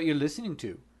depends on what you're listening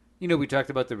to. We talked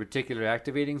about the reticular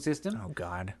activating system. Oh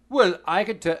God. Well, I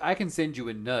can send you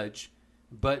a nudge,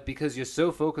 but because you're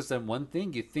so focused on one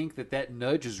thing, you think that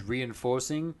nudge is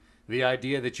reinforcing the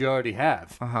idea that you already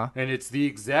have. And it's the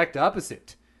exact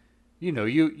opposite.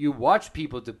 You watch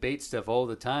people debate stuff all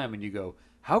the time, and you go,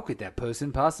 "How could that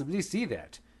person possibly see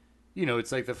that?"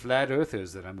 It's like the flat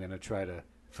earthers that I'm going to try to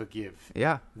forgive.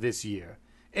 Yeah. This year,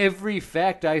 every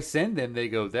fact I send them, they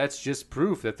go, "That's just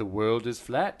proof that the world is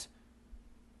flat."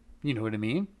 You know what I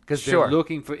mean? Because they're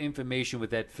looking for information with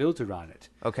that filter on it.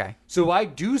 Okay. So I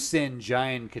do send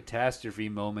giant catastrophe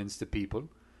moments to people.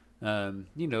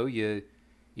 You're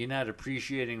not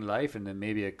appreciating life, and then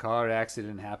maybe a car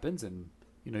accident happens, and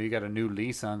you got a new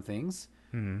lease on things,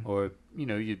 or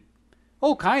you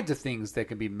all kinds of things that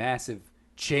can be massive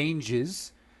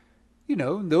changes.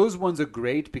 Those ones are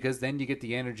great because then you get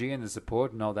the energy and the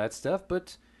support and all that stuff.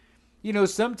 But,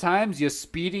 sometimes you're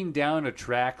speeding down a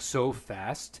track so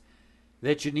fast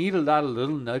that you need a lot of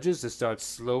little nudges to start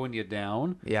slowing you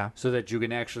down. Yeah. So that you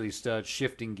can actually start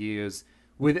shifting gears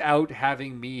without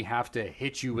having me have to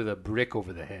hit you with a brick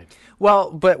over the head.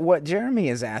 Well, but what Jeremy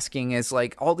is asking is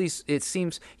like all these, it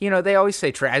seems, they always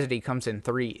say tragedy comes in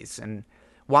threes. And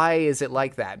why is it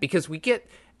like that? Because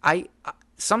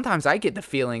sometimes I get the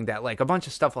feeling that like a bunch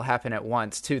of stuff will happen at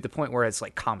once to the point where it's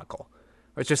like comical.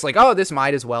 Or it's just like, oh, this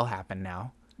might as well happen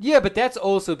now. Yeah, but that's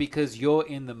also because you're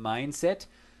in the mindset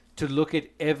to look at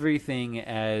everything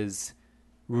as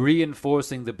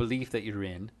reinforcing the belief that you're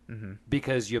in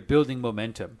because you're building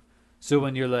momentum. So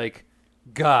when you're like,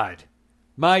 God,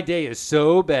 my day is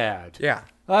so bad. Yeah.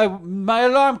 My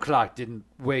alarm clock didn't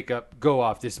go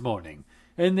off this morning.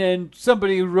 And then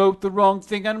somebody wrote the wrong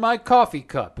thing on my coffee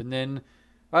cup. And then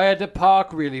I had to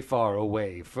park really far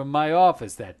away from my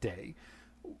office that day.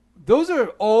 Those are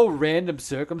all random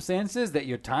circumstances that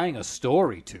you're tying a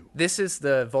story to. This is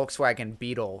the Volkswagen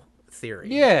Beetle theory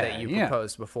that you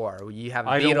proposed before. You have a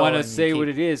I Beetle don't want to and say what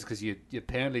it is because you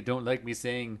apparently don't like me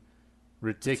saying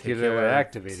reticular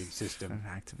activating system.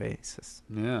 Activating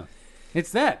system. Yeah.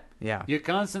 It's that. Yeah. You're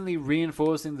constantly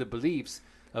reinforcing the beliefs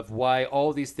of why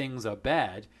all these things are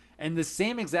bad. And the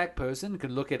same exact person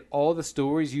can look at all the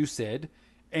stories you said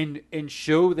and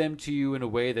show them to you in a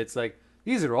way that's like,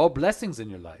 these are all blessings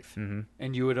in your life. Mm-hmm.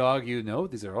 And you would argue, no,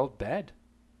 these are all bad.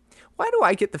 Why do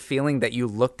I get the feeling that you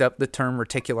looked up the term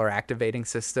reticular activating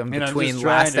system And between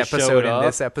last episode and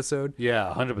this episode?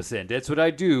 Yeah, 100%. That's what I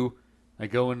do. I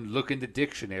go and look in the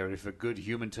dictionary for good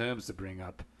human terms to bring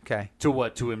up. Okay. To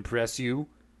what? To impress you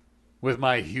with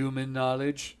my human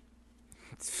knowledge?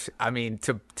 I mean,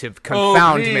 to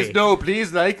confound please, me. No,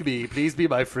 please like me. Please be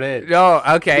my friend. No,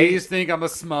 okay. Please think I'm a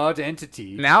smart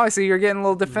entity. Now I see you're getting a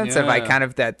little defensive. Yeah. I kind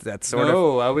of that's sort of.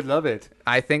 No, I would love it.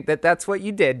 I think that's what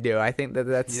you did do. I think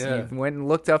that's you went and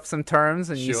looked up some terms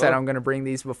and you said I'm going to bring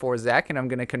these before Zach and I'm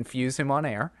going to confuse him on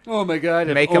air. Oh my God!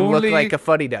 Make him look like a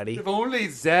fuddy-duddy. If only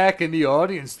Zach and the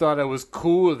audience thought I was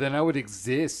cool, then I would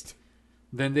exist.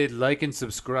 Then they'd like and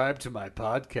subscribe to my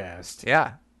podcast.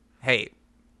 Yeah. Hey,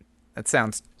 that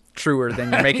sounds truer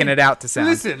than you're making it out to sound.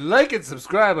 Listen, like and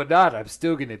subscribe or not, I'm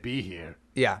still going to be here.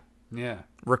 Yeah. Yeah.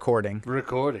 Recording.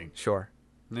 Sure.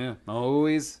 Yeah.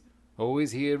 Always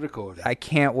here recording. I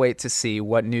can't wait to see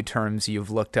what new terms you've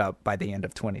looked up by the end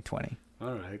of 2020.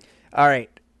 All right.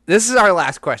 This is our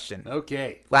last question.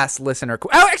 Okay. Last listener.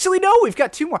 Oh, actually, no. We've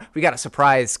got two more. We got a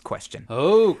surprise question.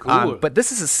 Oh, cool. But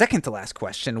this is the second to last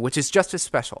question, which is just as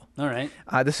special. All right.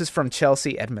 This is from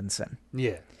Chelsea Edmondson.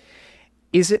 Yeah.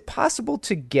 Is it possible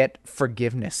to get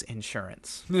forgiveness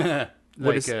insurance? What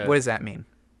does that mean?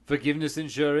 Forgiveness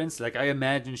insurance? Like, I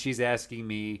imagine she's asking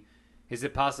me, is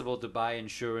it possible to buy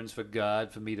insurance for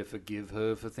God for me to forgive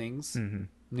her for things?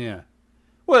 Mm-hmm. Yeah.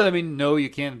 Well, I mean, no, you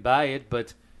can't buy it,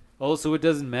 but also it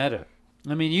doesn't matter.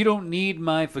 I mean, you don't need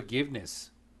my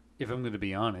forgiveness, if I'm going to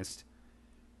be honest.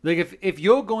 Like, if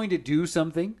you're going to do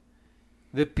something,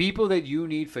 the people that you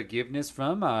need forgiveness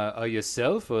from are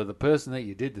yourself or the person that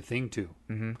you did the thing to.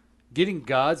 Mm-hmm. Getting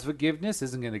God's forgiveness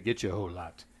isn't going to get you a whole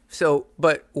lot. So,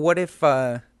 but what if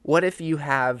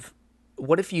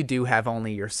you do have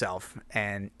only yourself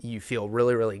and you feel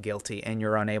really, really guilty and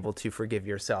you're unable to forgive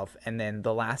yourself? And then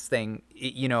the last thing,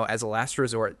 as a last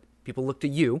resort, people look to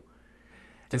you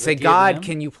and say, God,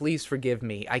 can you please forgive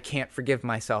me? I can't forgive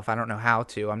myself. I don't know how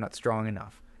to. I'm not strong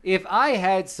enough. If I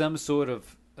had some sort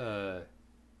of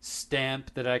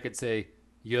stamp that I could say,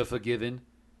 you're forgiven,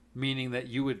 meaning that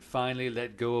you would finally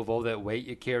let go of all that weight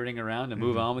you're carrying around and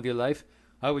move on with your life,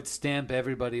 I would stamp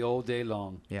everybody all day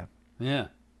long. Yeah. Yeah.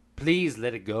 Please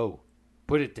let it go.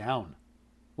 Put it down.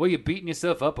 Well, you're beating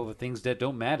yourself up over things that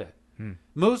don't matter.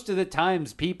 Most of the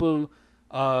times people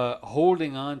are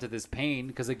holding on to this pain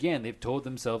because, again, they've told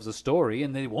themselves a story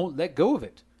and they won't let go of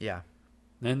it. Yeah.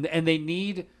 And they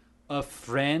need a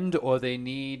friend or they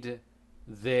need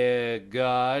their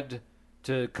God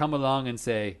to come along and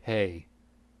say, hey,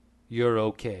 you're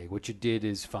okay. What you did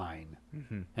is fine.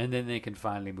 Mm-hmm. And then they can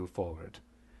finally move forward.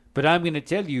 But I'm going to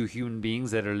tell you, human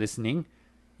beings that are listening,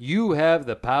 you have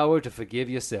the power to forgive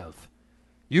yourself.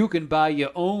 You can buy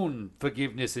your own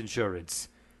forgiveness insurance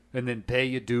and then pay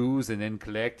your dues and then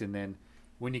collect. And then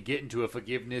when you get into a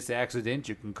forgiveness accident,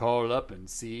 you can call up and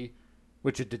see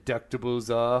what your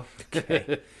deductibles are.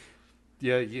 Okay.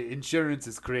 Yeah, your insurance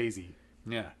is crazy.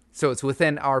 Yeah. So it's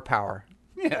within our power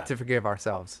Yeah. to forgive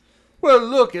ourselves. Well,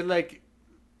 look, I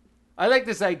like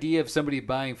this idea of somebody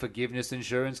buying forgiveness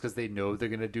insurance because they know they're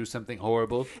going to do something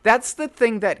horrible. That's the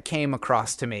thing that came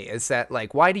across to me is that,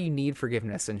 like, why do you need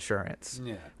forgiveness insurance?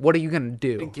 Yeah. What are you going to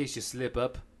do? In case you slip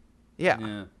up.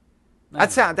 Yeah.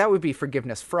 Yeah. That would be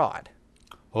forgiveness fraud.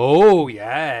 Oh,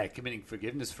 yeah, committing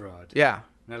forgiveness fraud. Yeah.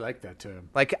 I like that term.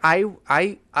 Like I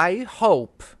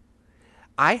hope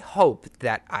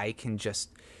that I can just,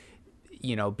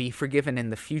 be forgiven in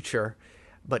the future,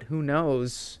 but who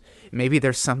knows? Maybe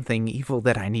there's something evil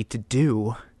that I need to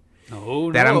do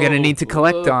Oh, that no. I'm going to need to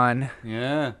collect Whoa. on.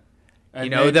 Yeah.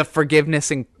 And then- The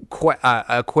forgiveness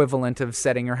equivalent of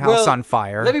setting your house on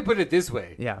fire. Let me put it this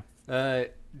way. Yeah,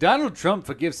 Donald Trump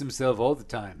forgives himself all the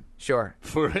time sure.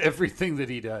 for everything that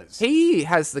he does. He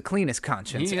has the cleanest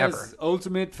conscience He ever. has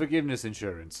ultimate forgiveness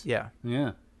insurance. Yeah.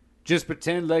 Yeah. Just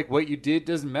pretend like what you did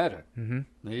doesn't matter. Mm-hmm.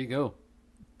 There you go.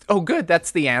 Oh, good.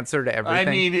 That's the answer to everything.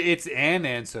 I mean, it's an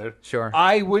answer. Sure.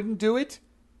 I wouldn't do it,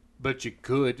 but you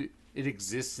could. It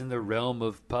exists in the realm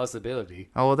of possibility.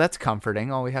 Oh, well, that's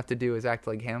comforting. All we have to do is act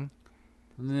like him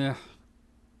Yeah.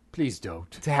 Please don't.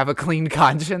 to have a clean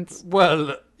conscience.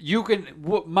 Well, you can.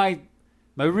 My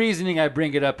reasoning I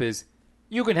bring it up is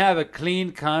you can have a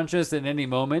clean conscience at any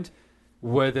moment,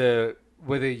 whether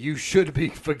you should be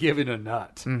forgiven or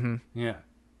not. Mm-hmm. Yeah.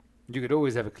 You could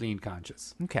always have a clean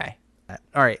conscience. Okay.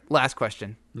 All right. Last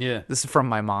question. Yeah. This is from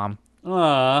my mom.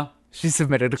 Ah. She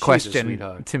submitted a She's a question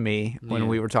sweetheart. to me when Yeah.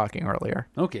 we were talking earlier.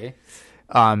 Okay.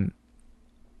 And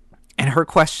her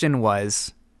question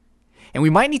was, and we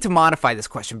might need to modify this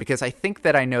question because I think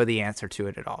that I know the answer to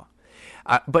it at all.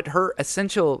 But her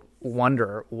essential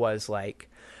wonder was like,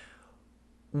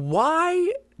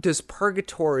 why does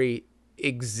purgatory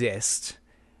exist?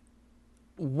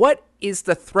 What is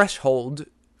the threshold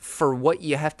for what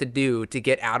you have to do to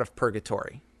get out of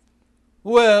purgatory?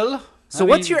 Well. So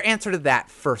what's your answer to that,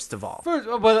 first of all? First,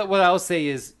 what I'll say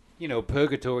is,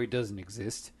 purgatory doesn't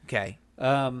exist. Okay.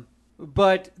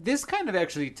 But this kind of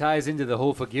actually ties into the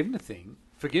whole forgiveness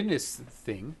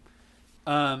thing.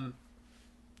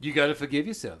 You got to forgive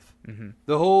yourself. Mm-hmm.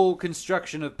 The whole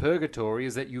construction of purgatory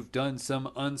is that you've done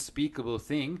some unspeakable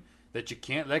thing that you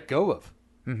can't let go of.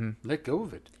 Mm-hmm. Let go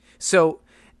of it. So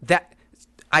that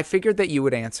I figured that you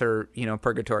would answer,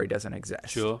 purgatory doesn't exist.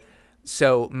 Sure.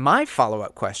 So my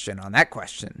follow-up question on that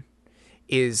question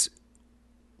is,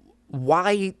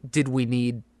 why did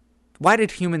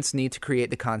humans need to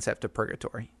create the concept of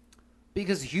purgatory?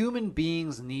 Because human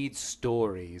beings need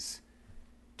stories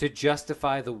to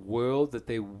justify the world that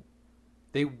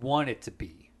they want it to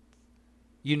be.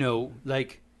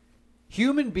 Like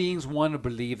human beings want to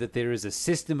believe that there is a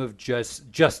system of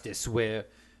justice where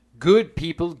good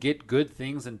people get good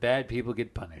things and bad people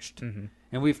get punished. Mm-hmm.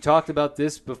 And we've talked about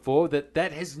this before,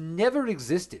 that has never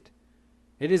existed.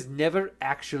 It has never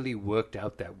actually worked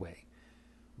out that way.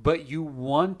 But you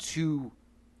want to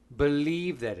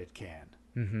believe that it can.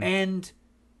 Mm-hmm. And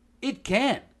it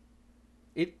can.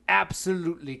 It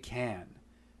absolutely can.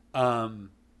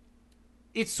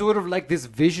 It's sort of like this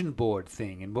vision board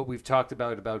thing and what we've talked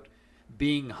about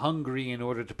being hungry in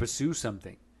order to pursue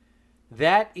something.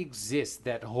 That exists,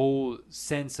 that whole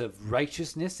sense of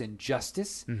righteousness and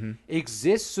justice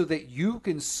exists so that you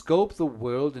can scope the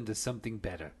world into something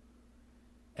better.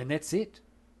 And that's it.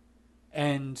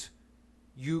 And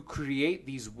you create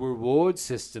these reward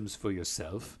systems for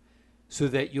yourself so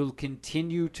that you'll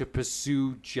continue to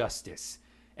pursue justice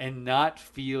and not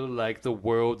feel like the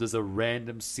world is a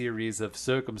random series of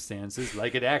circumstances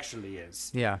like it actually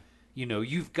is. Yeah.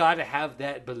 You've got to have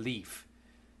that belief.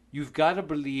 You've got to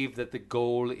believe that the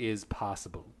goal is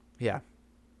possible. Yeah.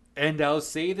 And I'll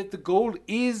say that the goal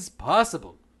is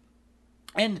possible.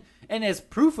 And as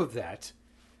proof of that,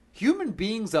 human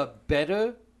beings are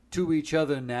better to each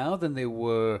other now than they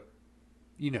were,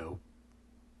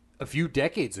 a few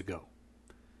decades ago.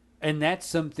 And that's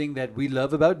something that we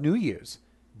love about New Year's,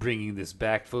 bringing this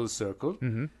back full circle.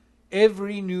 Mm-hmm.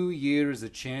 Every New Year is a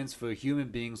chance for human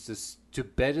beings to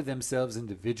better themselves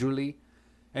individually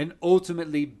and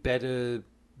ultimately better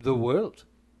the world.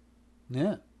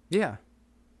 Yeah. Yeah.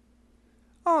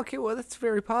 Oh, okay, well, that's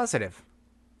very positive.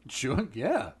 Sure,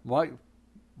 yeah.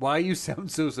 Why you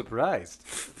sound so surprised?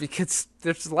 Because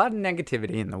there's a lot of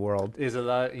negativity in the world. There's a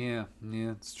lot, yeah,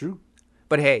 it's true.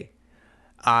 But hey,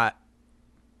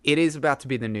 it is about to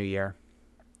be the new year.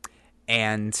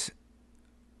 And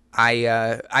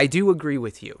I do agree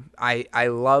with you. I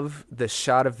love the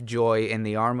shot of joy in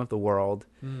the arm of the world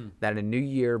that a new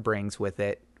year brings with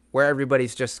it, where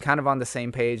everybody's just kind of on the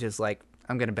same page as like,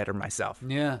 I'm going to better myself.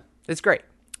 Yeah. It's great.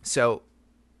 So,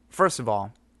 first of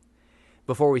all,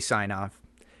 before we sign off,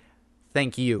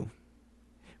 thank you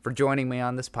for joining me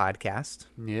on this podcast.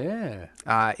 Yeah.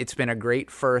 It's been a great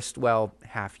first,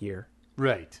 half year.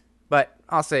 Right. But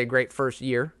I'll say a great first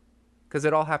year, because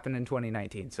it all happened in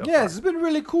 2019 so far. Yes, it's been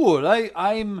really cool.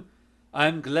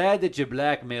 I'm glad that you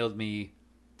blackmailed me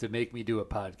to make me do a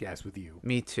podcast with you.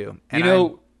 Me too.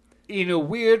 And in a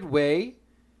weird way,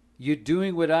 you're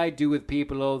doing what I do with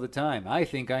people all the time. I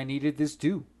think I needed this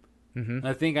too. Mm-hmm.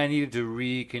 I think I needed to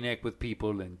reconnect with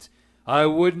people, and I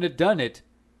wouldn't have done it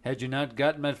had you not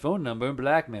gotten my phone number and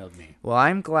blackmailed me. Well,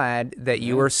 I'm glad that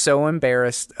you were so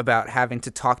embarrassed about having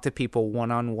to talk to people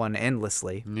one-on-one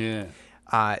endlessly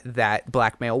that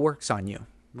blackmail works on you.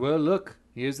 Well, look,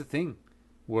 here's the thing.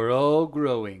 We're all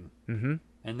growing. Mm-hmm.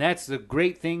 And that's a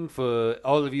great thing for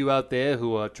all of you out there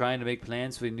who are trying to make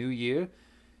plans for the new year.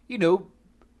 You know,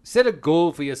 set a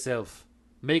goal for yourself.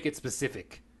 Make it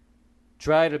specific.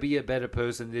 Try to be a better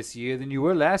person this year than you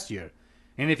were last year.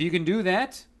 And if you can do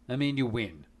that, I mean, you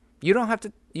win. You don't have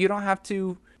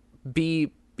to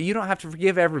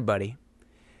forgive everybody.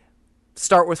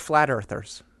 Start with flat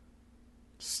earthers.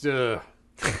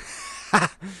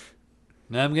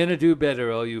 Now I'm going to do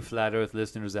better, all you flat earth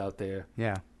listeners out there.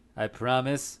 Yeah. I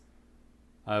promise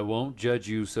I won't judge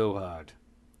you so hard.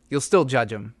 You'll still judge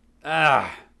them.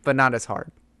 But not as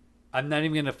hard. I'm not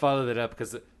even going to follow that up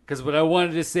because what I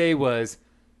wanted to say was,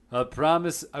 I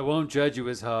promise I won't judge you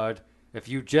as hard if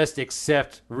you just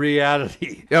accept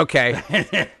reality.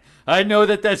 Okay. I know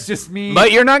that's just me.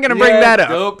 But you're not going to bring that up.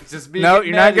 Nope. Just me. No,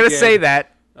 you're not going to say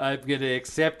that. I'm going to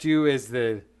accept you as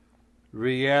the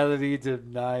reality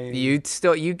denying you just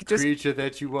creature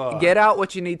that you are. Get out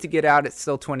what you need to get out. It's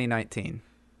still 2019.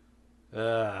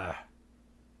 The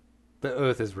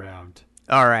earth is round.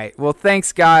 All right. Well,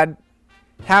 thanks, God.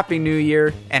 Happy New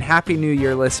Year, and Happy New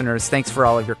Year, listeners. Thanks for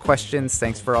all of your questions.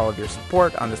 Thanks for all of your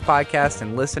support on this podcast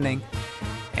and listening.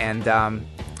 And,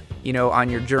 on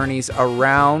your journeys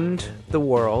around the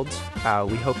world,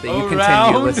 we hope that you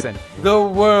continue to listen. The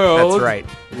world. That's right.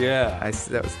 Yeah.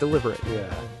 That was deliberate.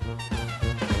 Yeah.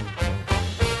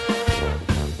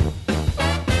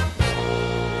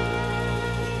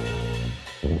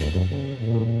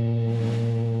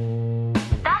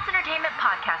 That's Entertainment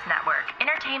Podcast Network.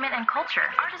 Entertainment and culture.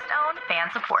 Artist-owned,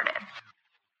 fan-supported.